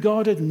triune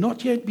God had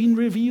not yet been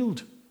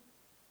revealed.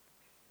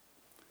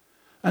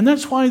 And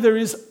that's why there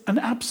is an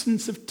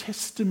absence of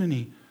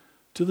testimony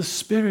to the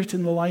Spirit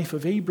in the life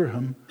of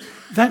Abraham.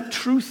 That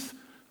truth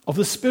of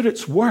the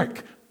Spirit's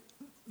work,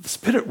 the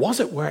Spirit was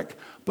at work,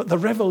 but the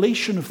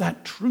revelation of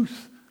that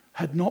truth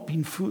had not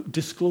been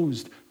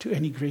disclosed to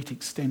any great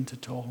extent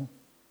at all.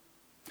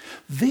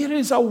 There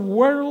is a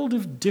world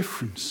of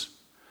difference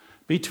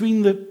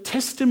between the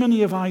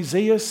testimony of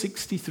Isaiah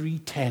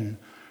 63:10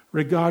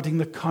 regarding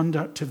the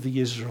conduct of the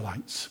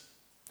Israelites,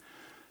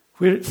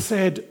 where it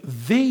said,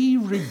 they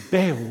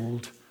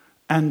rebelled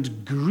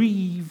and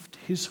grieved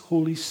his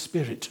Holy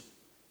Spirit.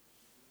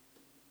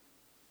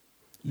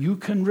 You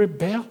can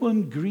rebel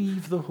and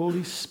grieve the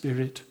Holy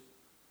Spirit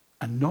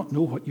and not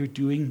know what you're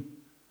doing,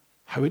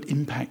 how it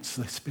impacts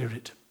the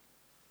Spirit.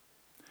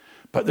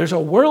 But there's a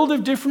world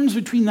of difference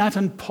between that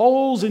and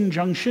Paul's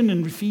injunction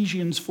in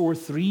Ephesians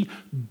 4:3,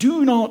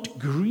 do not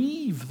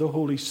grieve the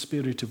Holy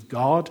Spirit of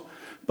God,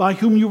 by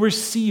whom you were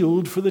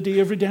sealed for the day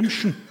of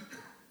redemption.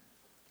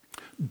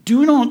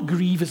 Do not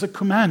grieve is a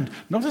command,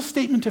 not a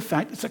statement of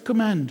fact, it's a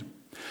command.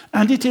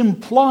 And it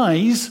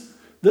implies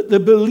that the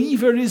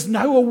believer is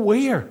now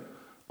aware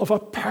of a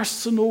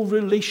personal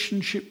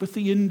relationship with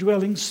the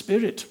indwelling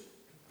Spirit.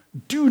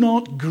 Do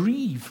not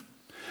grieve.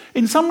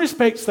 In some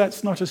respects,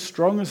 that's not as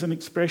strong as an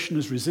expression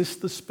as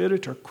resist the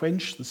Spirit or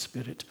quench the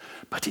Spirit,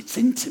 but it's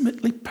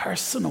intimately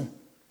personal.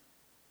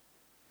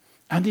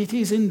 And it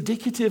is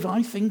indicative,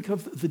 I think,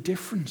 of the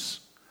difference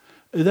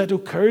that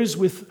occurs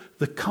with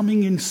the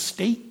coming in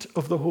state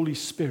of the Holy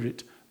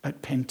Spirit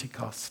at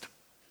Pentecost.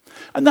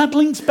 And that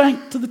links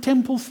back to the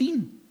temple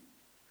theme.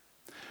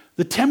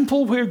 The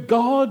temple where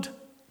God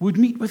would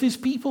meet with his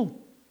people.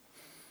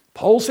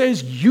 Paul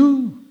says,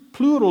 you,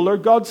 plural, are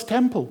God's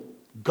temple.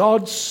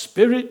 God's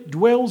Spirit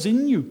dwells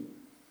in you.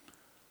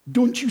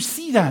 Don't you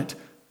see that?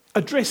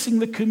 Addressing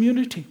the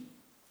community.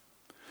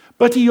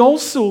 But he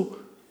also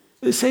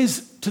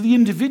says to the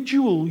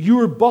individual,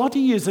 your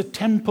body is a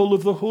temple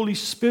of the Holy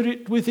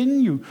Spirit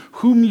within you,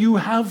 whom you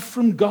have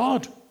from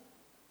God.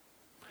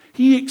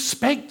 He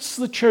expects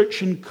the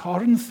church in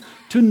Corinth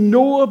to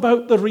know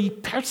about the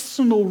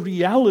personal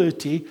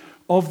reality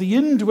of the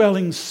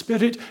indwelling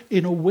Spirit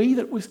in a way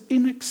that was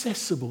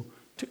inaccessible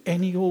to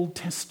any Old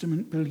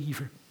Testament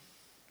believer.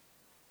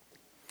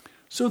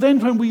 So then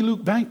when we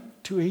look back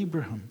to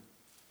Abraham,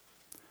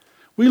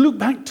 we look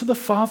back to the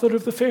father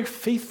of the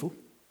faithful.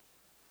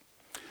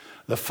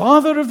 The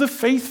father of the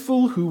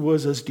faithful who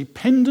was as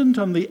dependent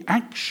on the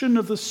action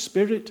of the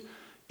Spirit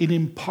in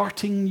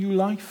imparting new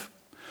life,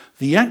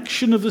 the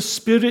action of the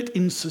Spirit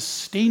in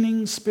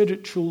sustaining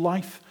spiritual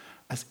life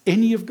as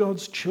any of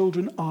God's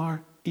children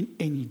are in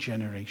any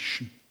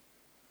generation.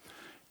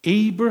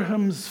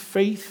 Abraham's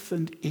faith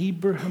and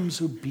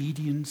Abraham's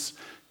obedience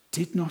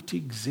did not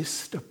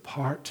exist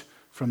apart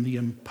from the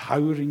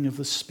empowering of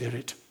the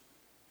Spirit.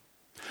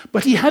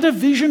 But he had a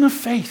vision of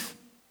faith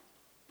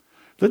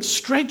that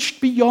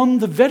stretched beyond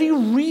the very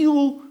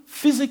real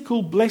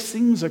physical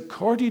blessings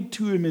accorded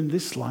to him in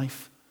this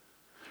life,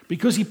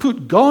 because he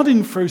put God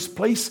in first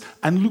place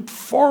and looked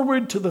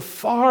forward to the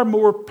far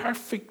more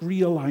perfect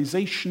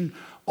realization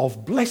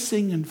of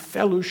blessing and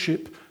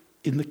fellowship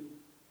in the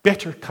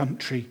better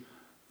country,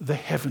 the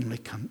heavenly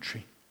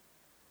country.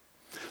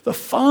 The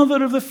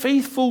father of the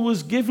faithful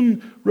was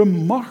given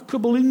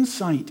remarkable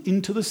insight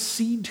into the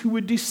seed who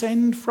would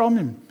descend from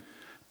him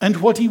and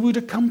what he would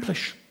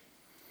accomplish.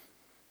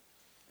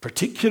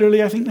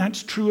 Particularly, I think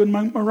that's true in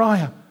Mount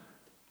Moriah,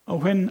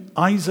 when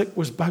Isaac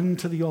was bound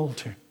to the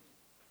altar.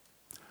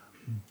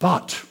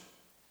 But,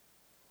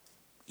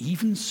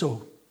 even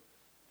so,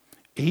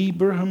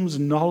 Abraham's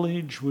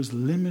knowledge was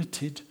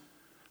limited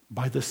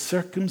by the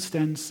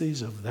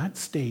circumstances of that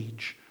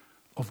stage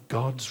of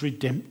God's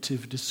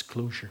redemptive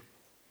disclosure.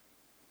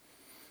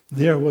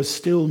 There was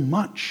still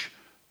much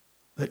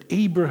that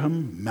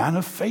Abraham, man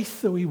of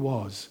faith though he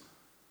was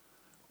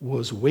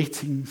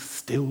waiting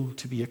still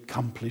to be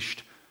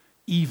accomplished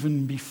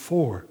even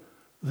before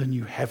the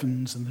new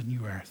heavens and the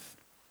new earth.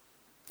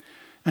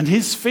 And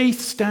his faith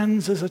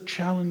stands as a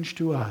challenge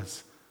to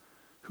us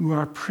who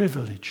are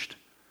privileged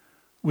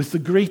with the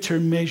greater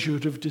measure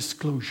of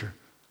disclosure,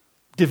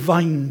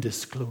 divine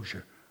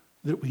disclosure,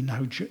 that we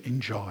now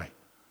enjoy.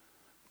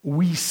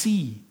 We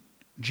see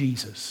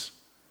Jesus.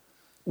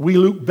 We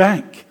look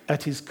back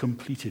at his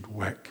completed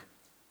work,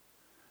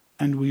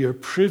 and we are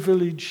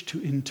privileged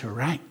to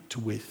interact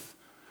with,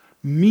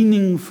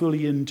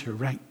 meaningfully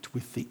interact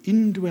with the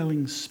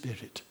indwelling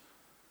Spirit,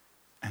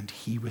 and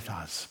he with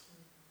us.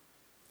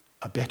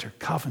 A better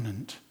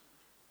covenant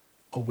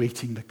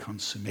awaiting the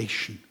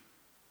consummation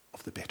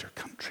of the better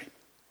country.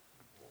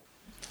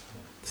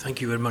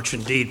 Thank you very much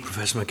indeed,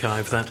 Professor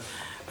Mackay, for that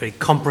very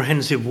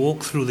comprehensive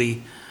walk through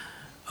the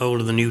Old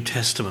and the New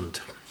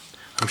Testament.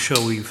 I'm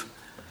sure we've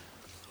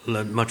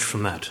learned much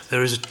from that.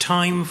 There is a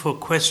time for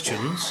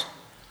questions.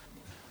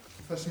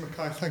 Professor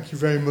Mackay, thank you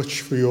very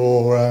much for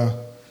your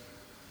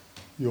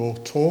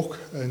talk,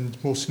 and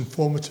most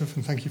informative,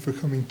 and thank you for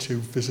coming to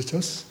visit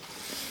us.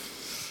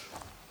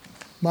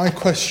 My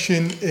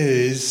question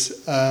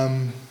is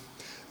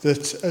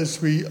that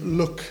as we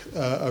look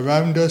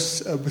around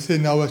us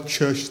within our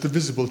church, the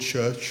visible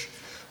church,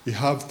 we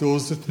have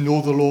those that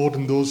know the Lord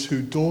and those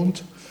who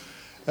don't.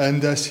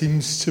 And there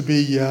seems to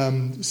be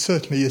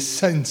certainly a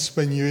sense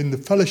when you're in the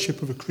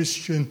fellowship of a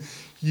Christian,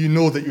 you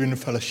know that you're in a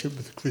fellowship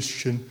with a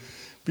Christian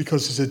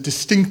because there's a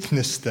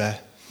distinctness there.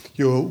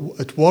 You're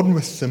at one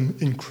with them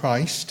in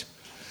Christ.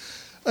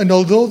 And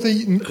although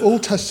the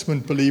Old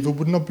Testament believer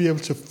would not be able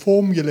to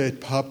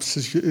formulate, perhaps,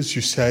 as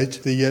you said,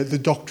 the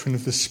doctrine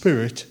of the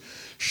Spirit,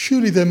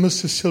 surely there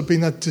must have still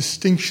been that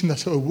distinction,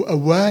 that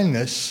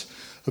awareness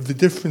of the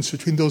difference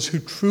between those who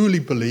truly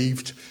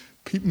believed,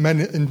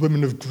 men and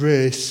women of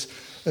grace,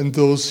 and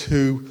those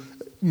who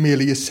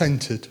merely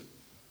assented.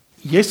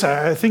 Yes,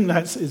 I think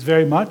that is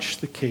very much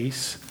the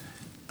case.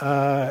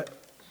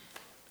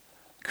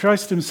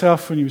 Christ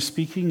himself, when he was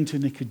speaking to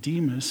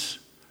Nicodemus,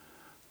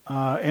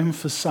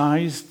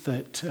 emphasized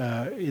that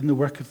in the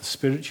work of the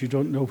Spirit, you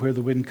don't know where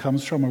the wind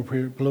comes from or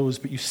where it blows,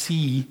 but you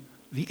see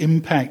the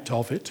impact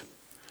of it.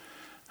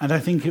 And I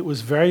think it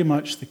was very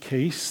much the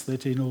case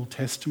that in Old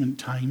Testament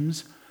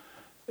times,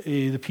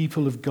 the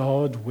people of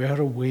God were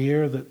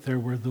aware that there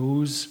were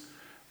those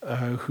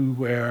who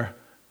were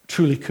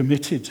truly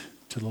committed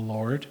to the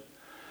Lord.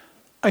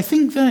 I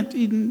think that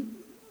in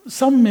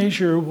some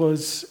measure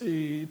was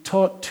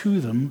taught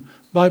to them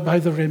by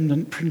the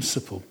remnant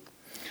principle.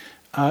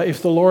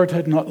 If the Lord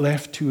had not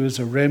left to us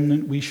a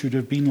remnant, we should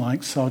have been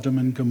like Sodom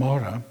and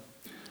Gomorrah.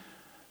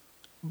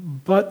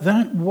 But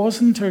that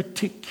wasn't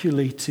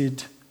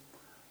articulated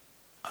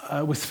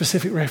with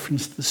specific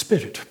reference to the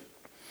Spirit.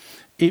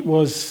 it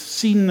was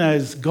seen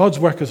as God's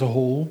work as a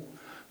whole,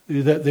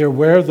 that there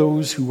were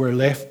those who were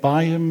left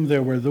by him,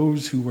 there were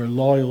those who were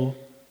loyal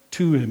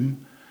to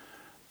him.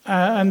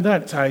 And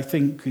that, I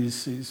think,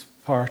 is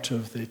part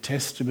of the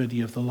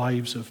testimony of the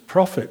lives of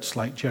prophets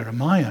like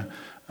Jeremiah,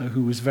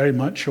 who was very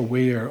much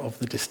aware of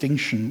the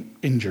distinction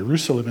in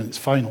Jerusalem in its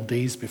final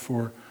days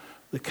before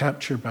the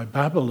capture by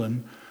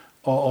Babylon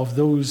of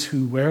those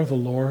who were the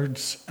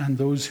Lord's and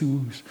those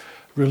whose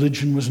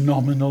religion was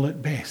nominal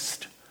at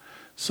best.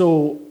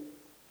 So,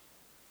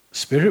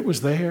 Spirit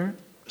was there,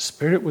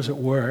 Spirit was at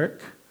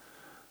work.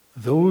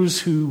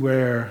 Those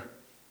whose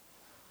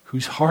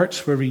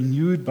hearts were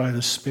renewed by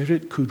the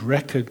Spirit could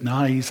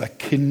recognize a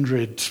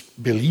kindred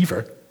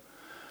believer,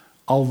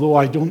 although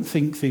I don't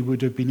think they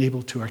would have been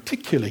able to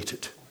articulate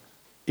it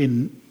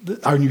in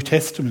our New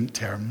Testament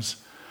terms,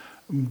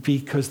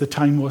 because the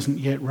time wasn't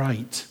yet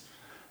right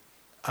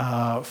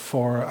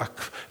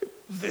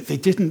they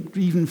didn't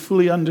even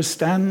fully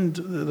understand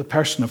the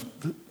person of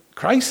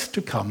Christ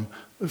to come,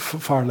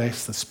 far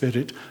less the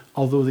Spirit,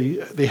 although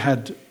they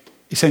had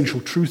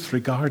essential truth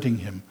regarding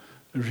him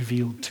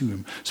revealed to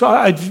him. So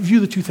I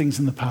view the two things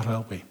in the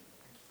parallel way.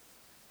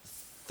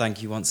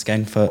 Thank you once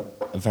again for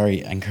a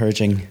very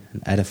encouraging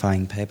and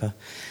edifying paper.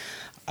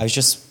 I was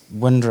just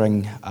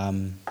wondering,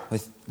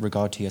 with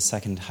regard to your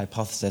second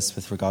hypothesis,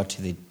 with regard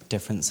to the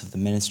difference of the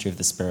ministry of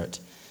the Spirit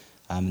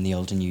in the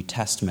Old and New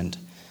Testament,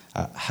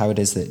 how it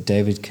is that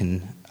David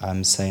can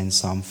say in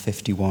Psalm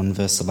 51,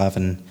 verse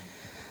 11,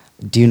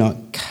 "Do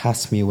not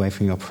cast me away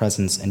from your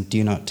presence, and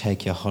do not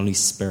take your Holy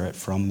Spirit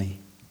from me,"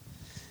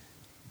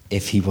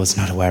 if he was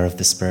not aware of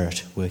the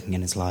Spirit working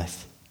in his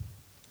life.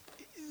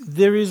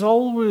 There is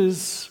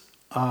always,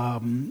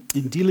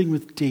 in dealing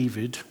with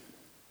David,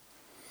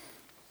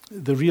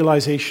 the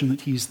realization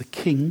that he's the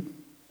king,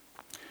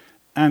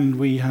 and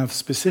we have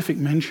specific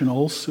mention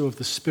also of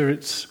the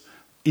Spirit's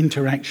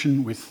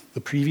interaction with the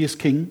previous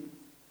king,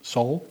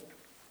 Saul.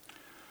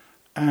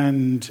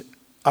 And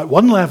at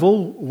one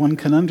level, one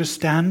can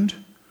understand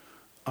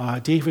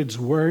David's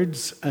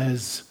words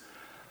as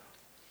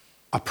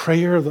a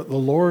prayer that the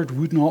Lord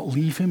would not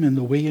leave him in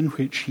the way in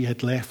which he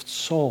had left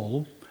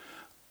Saul.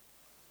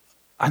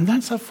 And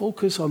that's a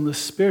focus on the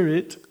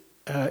Spirit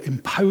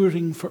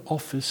empowering for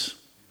office.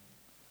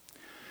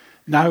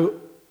 Now,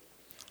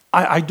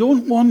 I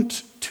don't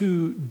want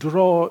to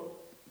draw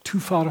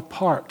too far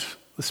apart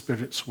the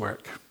Spirit's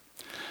work,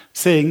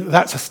 saying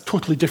that's a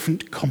totally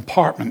different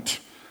compartment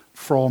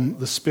from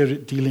the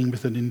Spirit dealing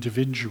with an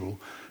individual,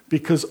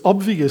 because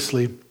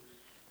obviously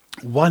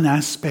one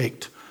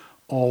aspect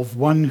of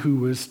one who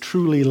was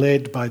truly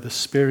led by the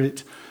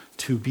Spirit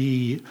to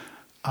be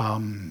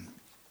a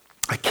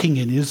king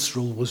in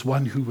Israel was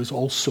one who was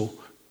also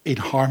in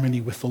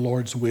harmony with the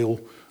Lord's will,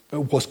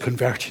 was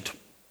converted.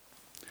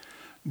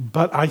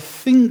 But I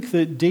think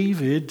that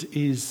David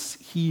is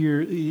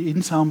here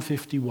in Psalm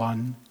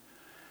 51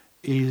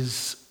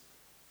 is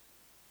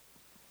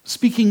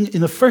speaking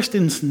in the first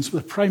instance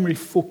with a primary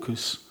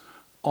focus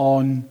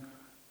on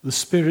the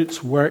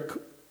Spirit's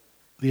work,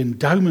 the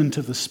endowment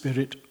of the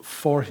Spirit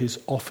for his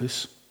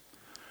office.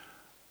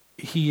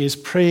 He is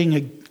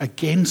praying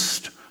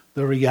against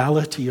the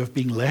reality of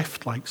being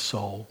left like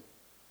Saul.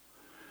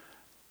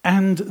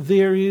 And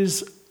there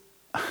is,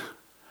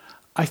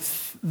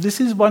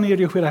 this is one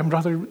area where I'm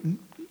rather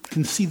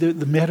can see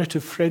the merit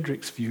of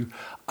Frederick's view,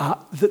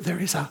 that there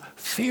is a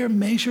fair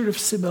measure of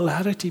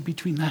similarity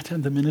between that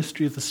and the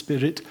ministry of the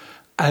Spirit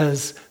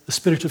as the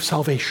Spirit of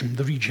salvation,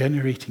 the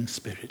regenerating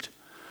Spirit.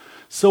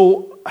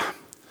 So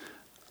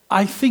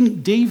I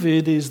think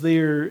David is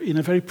there in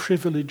a very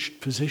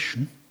privileged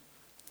position,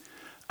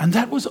 and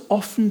that was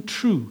often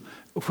true.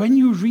 When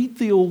you read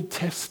the Old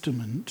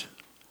Testament,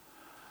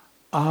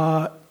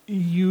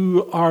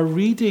 you are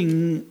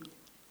reading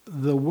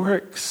the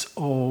works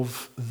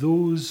of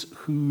those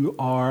who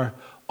are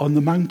on the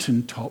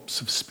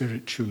mountaintops of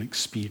spiritual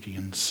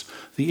experience.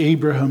 The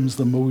Abrahams,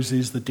 the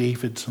Moses, the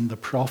Davids, and the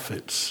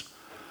prophets.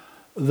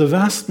 The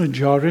vast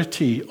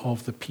majority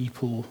of the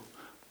people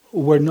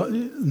were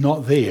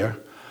not there.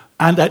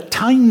 And at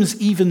times,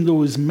 even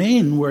those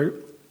men were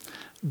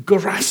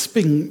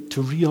grasping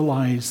to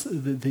realize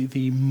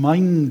the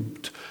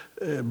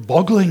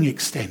mind-boggling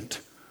extent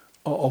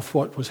of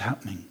what was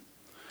happening.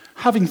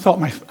 Having thought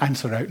my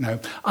answer out now,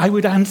 I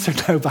would answer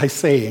now by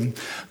saying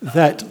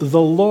that the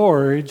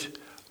Lord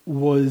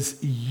was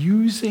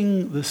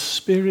using the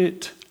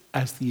Spirit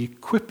as the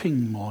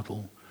equipping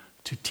model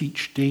to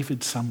teach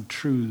David some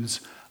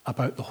truths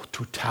about the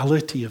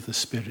totality of the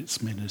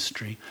Spirit's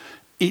ministry.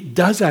 It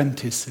does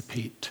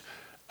anticipate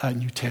a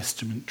New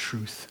Testament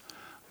truth,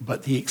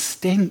 but the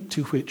extent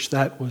to which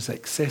that was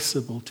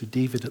accessible to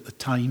David at the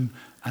time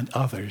and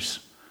others,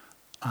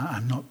 I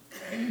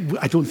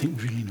don't think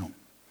we really know.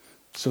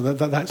 So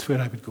that's where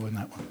I would go in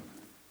that one.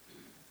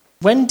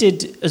 When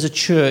did, as a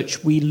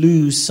church, we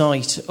lose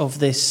sight of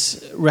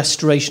this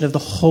restoration of the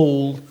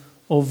whole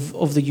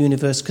of the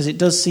universe? Because it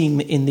does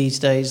seem in these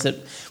days that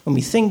when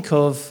we think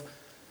of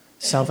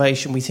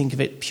salvation, we think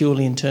of it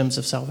purely in terms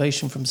of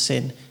salvation from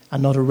sin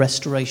and not a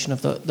restoration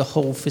of the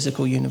whole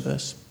physical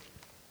universe.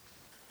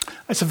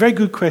 That's a very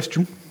good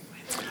question.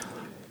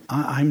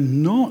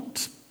 I'm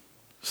not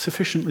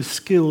sufficiently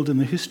skilled in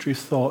the history of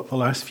thought the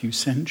last few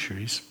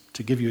centuries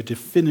to give you a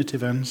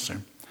definitive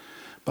answer.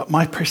 But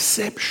my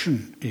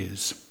perception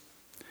is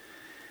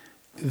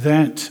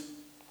that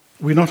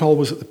we're not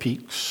always at the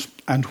peaks.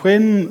 And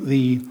when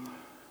the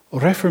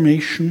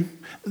Reformation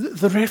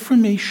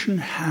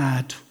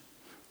had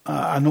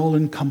an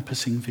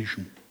all-encompassing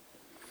vision.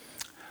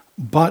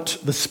 But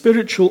the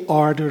spiritual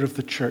order of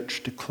the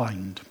church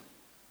declined.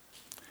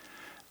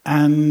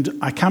 And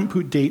I can't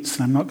put dates,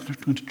 and I'm not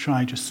going to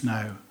try just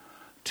now,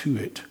 to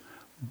it.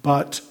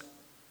 But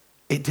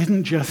it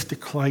didn't just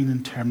decline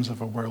in terms of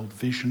a world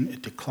vision,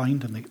 it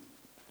declined in the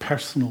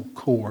personal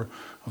core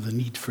of the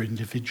need for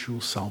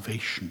individual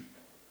salvation.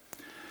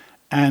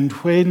 And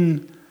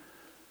when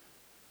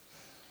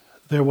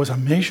there was a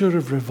measure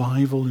of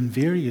revival in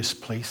various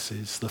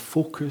places, the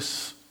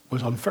focus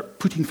was on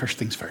putting first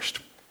things first,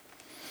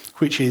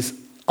 which is,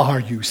 are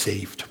you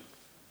saved?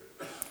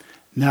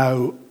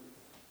 Now,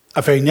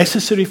 a very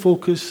necessary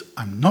focus,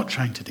 I'm not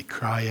trying to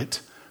decry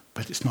it,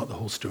 but it's not the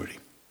whole story.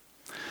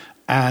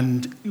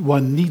 And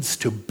one needs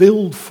to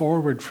build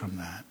forward from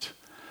that.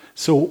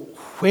 So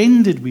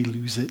when did we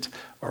lose it,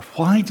 or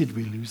why did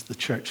we lose the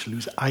church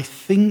lose it? I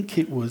think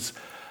it was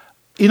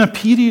in a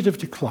period of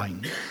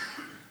decline,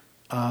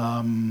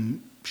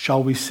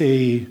 shall we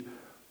say,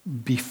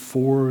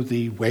 before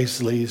the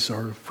Wesleys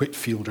or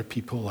Whitefield or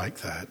people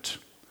like that.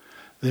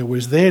 There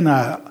was then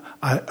a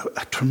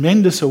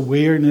tremendous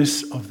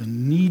awareness of the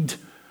need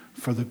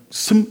for the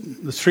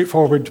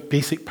straightforward,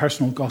 basic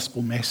personal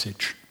gospel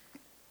message.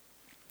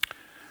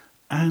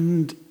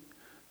 And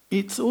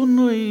it's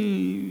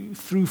only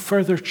through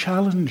further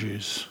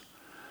challenges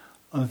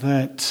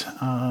that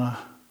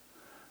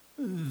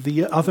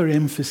the other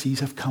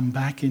emphases have come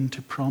back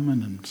into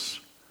prominence.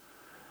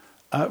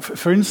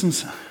 For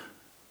instance, I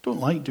don't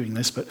like doing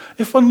this, but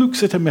if one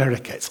looks at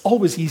America, it's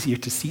always easier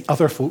to see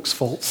other folks'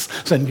 faults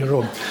than your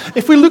own.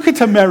 If we look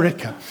at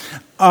America,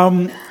 there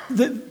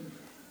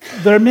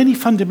are many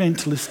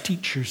fundamentalist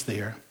teachers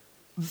there.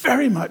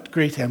 Very much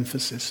great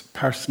emphasis,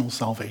 personal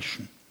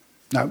salvation.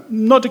 Now,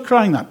 not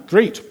decrying that,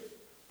 great.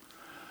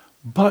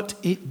 But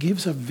it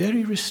gives a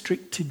very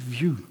restricted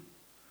view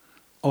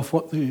of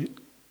what the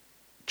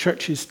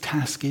church's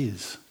task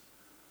is.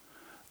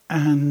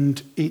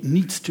 And it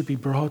needs to be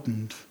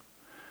broadened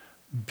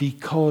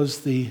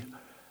because the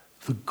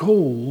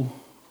goal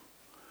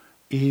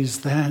is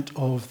that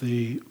of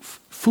the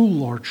full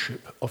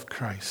lordship of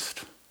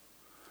Christ.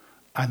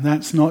 And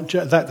that's not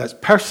just that's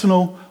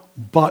personal,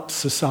 but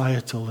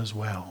societal as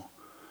well.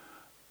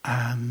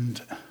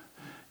 And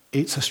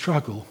it's a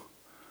struggle,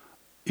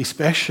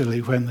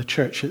 especially when the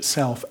church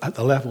itself, at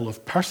the level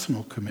of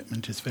personal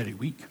commitment, is very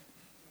weak.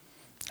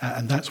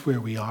 And that's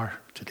where we are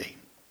today.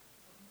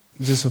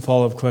 Just a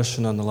follow-up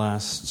question on the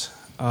last.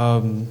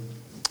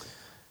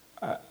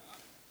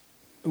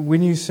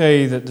 When you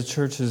say that the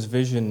church's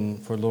vision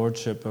for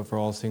lordship over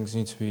all things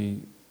needs to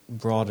be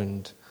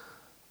broadened,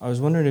 I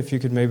was wondering if you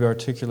could maybe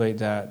articulate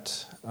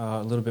that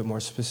a little bit more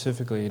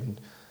specifically.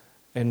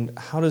 And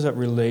how does that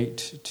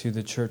relate to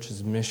the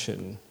church's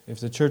mission?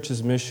 If the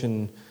church's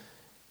mission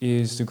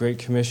is the Great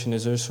Commission,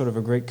 is there sort of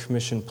a Great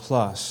Commission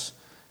plus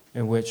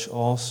in which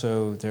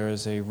also there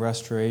is a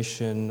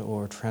restoration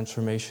or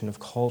transformation of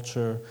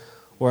culture?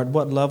 Or at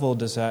what level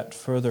does that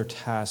further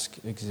task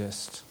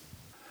exist?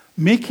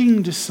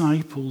 Making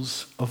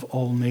disciples of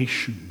all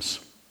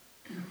nations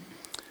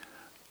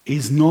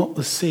is not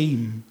the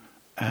same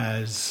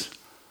as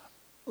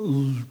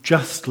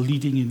just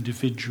leading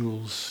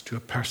individuals to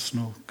a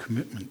personal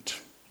commitment.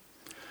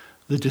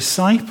 The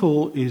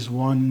disciple is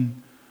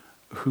one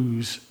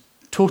whose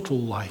total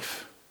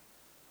life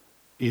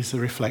is a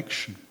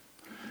reflection.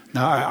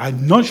 Now,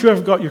 I'm not sure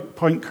I've got your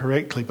point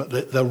correctly, but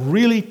the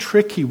really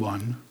tricky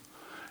one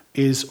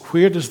is,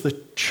 where does the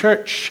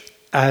church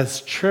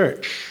as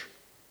church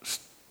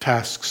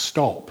task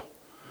stop?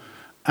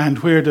 And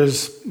where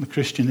does the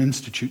Christian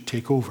Institute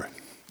take over?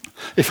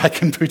 If I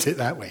can put it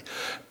that way.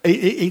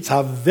 It's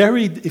a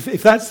very,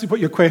 if that's what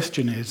your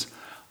question is,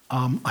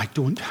 I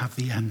don't have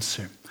the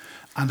answer.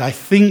 And I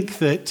think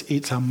that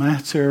it's a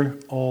matter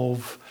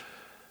of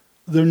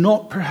there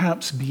not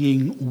perhaps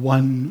being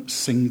one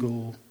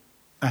single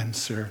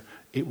answer.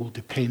 It will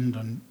depend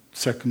on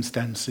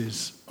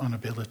circumstances, on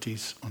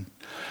abilities,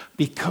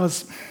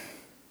 because,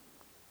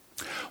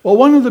 well,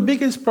 one of the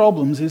biggest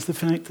problems is the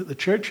fact that the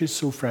church is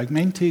so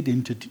fragmented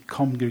into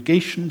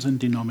congregations and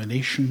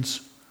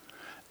denominations,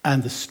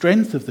 and the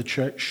strength of the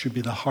church should be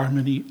the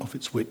harmony of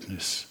its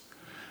witness.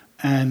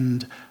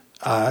 And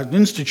an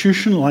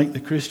institution like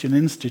the Christian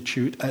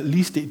Institute, at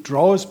least it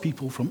draws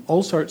people from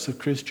all sorts of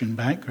Christian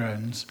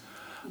backgrounds,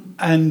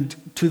 and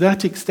to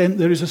that extent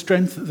there is a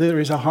strength, there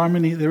is a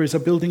harmony, there is a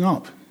building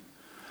up.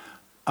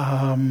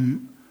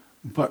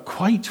 But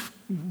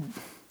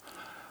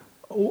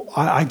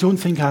I don't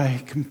think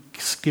I can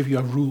give you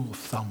a rule of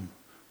thumb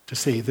to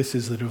say this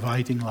is the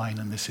dividing line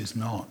and this is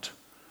not.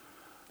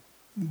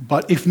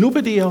 But if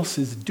nobody else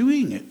is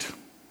doing it,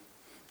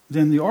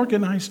 then the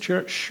organized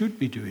church should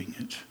be doing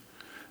it.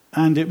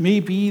 And it may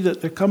be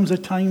that there comes a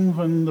time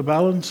when the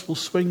balance will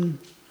swing.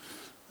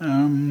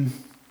 The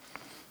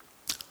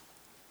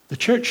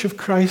Church of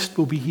Christ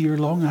will be here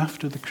long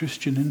after the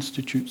Christian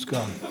Institute's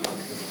gone.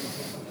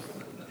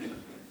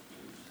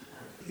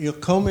 Your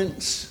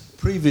comments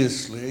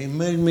previously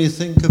made me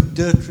think of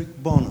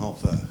Dietrich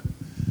Bonhoeffer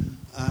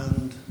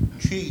and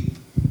cheap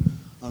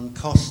and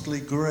costly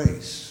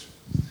grace.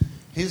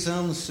 His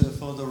answer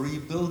for the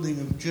rebuilding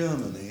of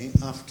Germany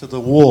after the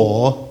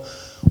war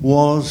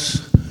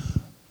was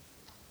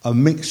a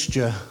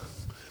mixture,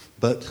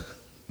 but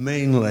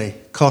mainly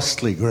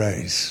costly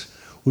grace.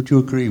 Would you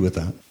agree with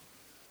that?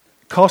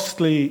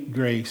 Costly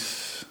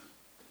grace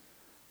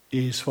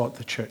is what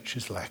the church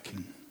is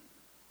lacking.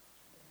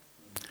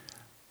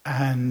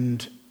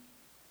 And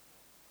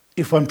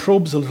if one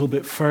probes a little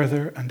bit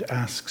further and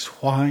asks,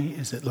 why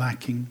is it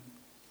lacking?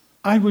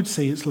 I would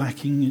say it's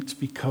lacking. It's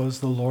because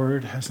the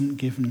Lord hasn't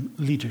given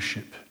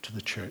leadership to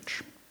the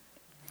church.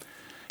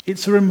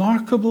 It's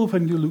remarkable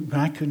when you look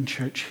back in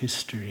church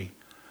history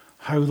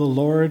how the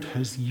Lord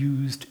has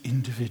used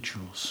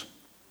individuals.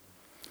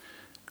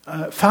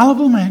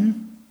 Fallible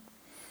men,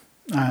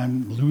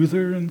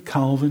 Luther and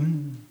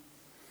Calvin,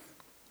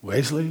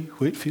 Wesley,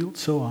 Whitefield,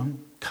 so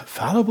on,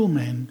 fallible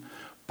men,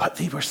 but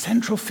they were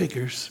central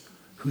figures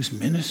whose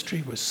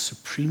ministry was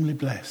supremely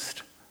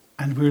blessed.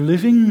 And we're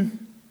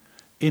living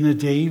in a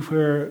day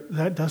where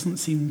that doesn't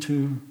seem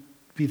to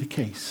be the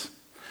case.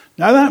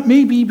 Now that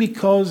may be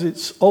because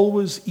it's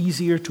always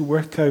easier to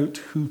work out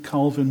who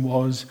Calvin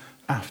was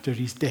after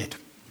he's dead.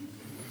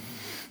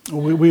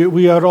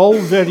 We are all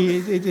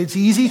it's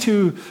easy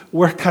to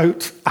work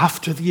out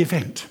after the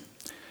event.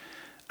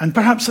 And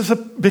perhaps there's a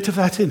bit of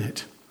that in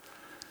it.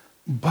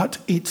 But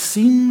it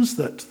seems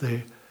that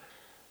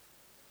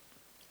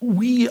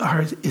we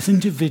are, as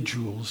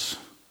individuals,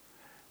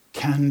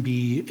 can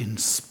be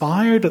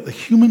inspired at the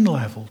human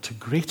level to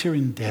greater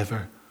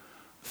endeavour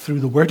through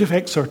the word of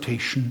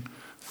exhortation,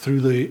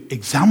 through the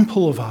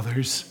example of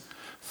others,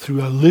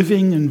 through a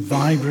living and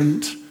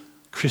vibrant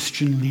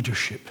Christian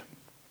leadership.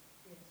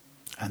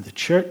 And the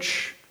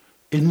church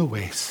in the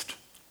West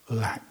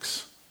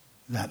lacks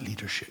that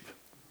leadership.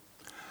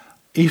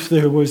 If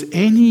there was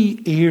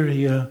any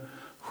area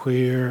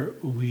where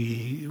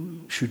we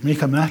should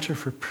make a matter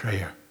for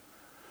prayer,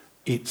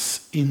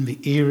 it's in the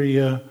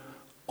area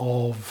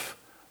of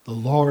the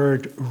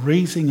Lord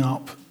raising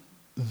up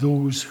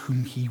those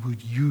whom he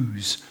would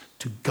use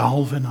to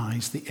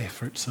galvanize the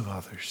efforts of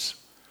others.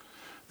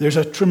 There's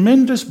a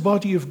tremendous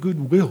body of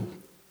goodwill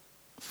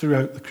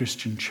throughout the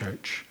Christian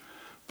church,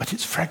 but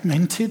it's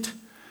fragmented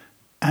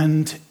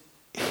and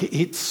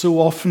it so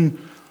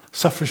often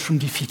suffers from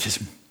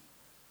defeatism.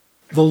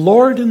 The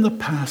Lord in the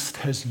past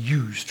has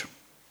used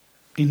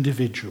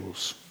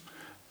individuals,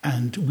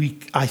 and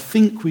I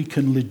think we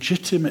can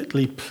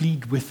legitimately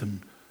plead with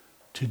them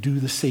to do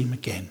the same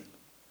again.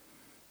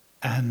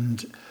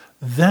 And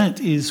that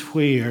is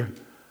where,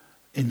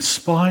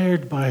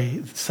 inspired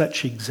by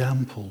such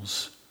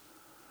examples,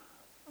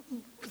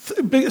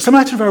 it's a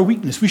matter of our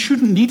weakness. We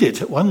shouldn't need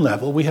it at one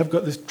level. We have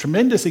got this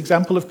tremendous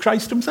example of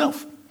Christ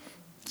himself.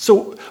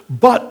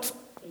 But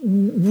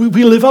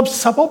we live up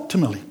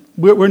suboptimally.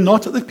 We're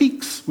not at the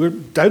peaks. We're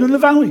down in the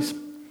valleys.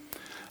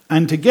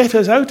 And to get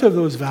us out of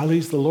those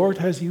valleys, the Lord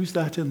has used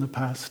that in the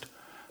past.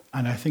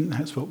 And I think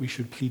that's what we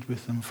should plead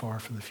with them for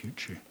the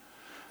future.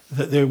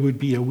 That there would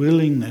be a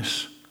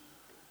willingness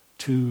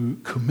to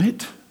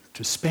commit,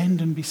 to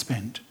spend and be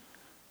spent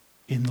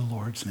in the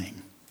Lord's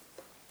name.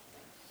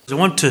 I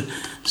want to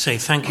say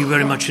thank you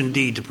very much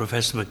indeed to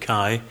Professor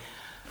Mackay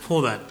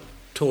for that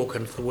talk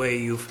and for the way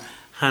you've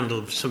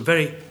handled some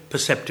very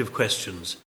perceptive questions.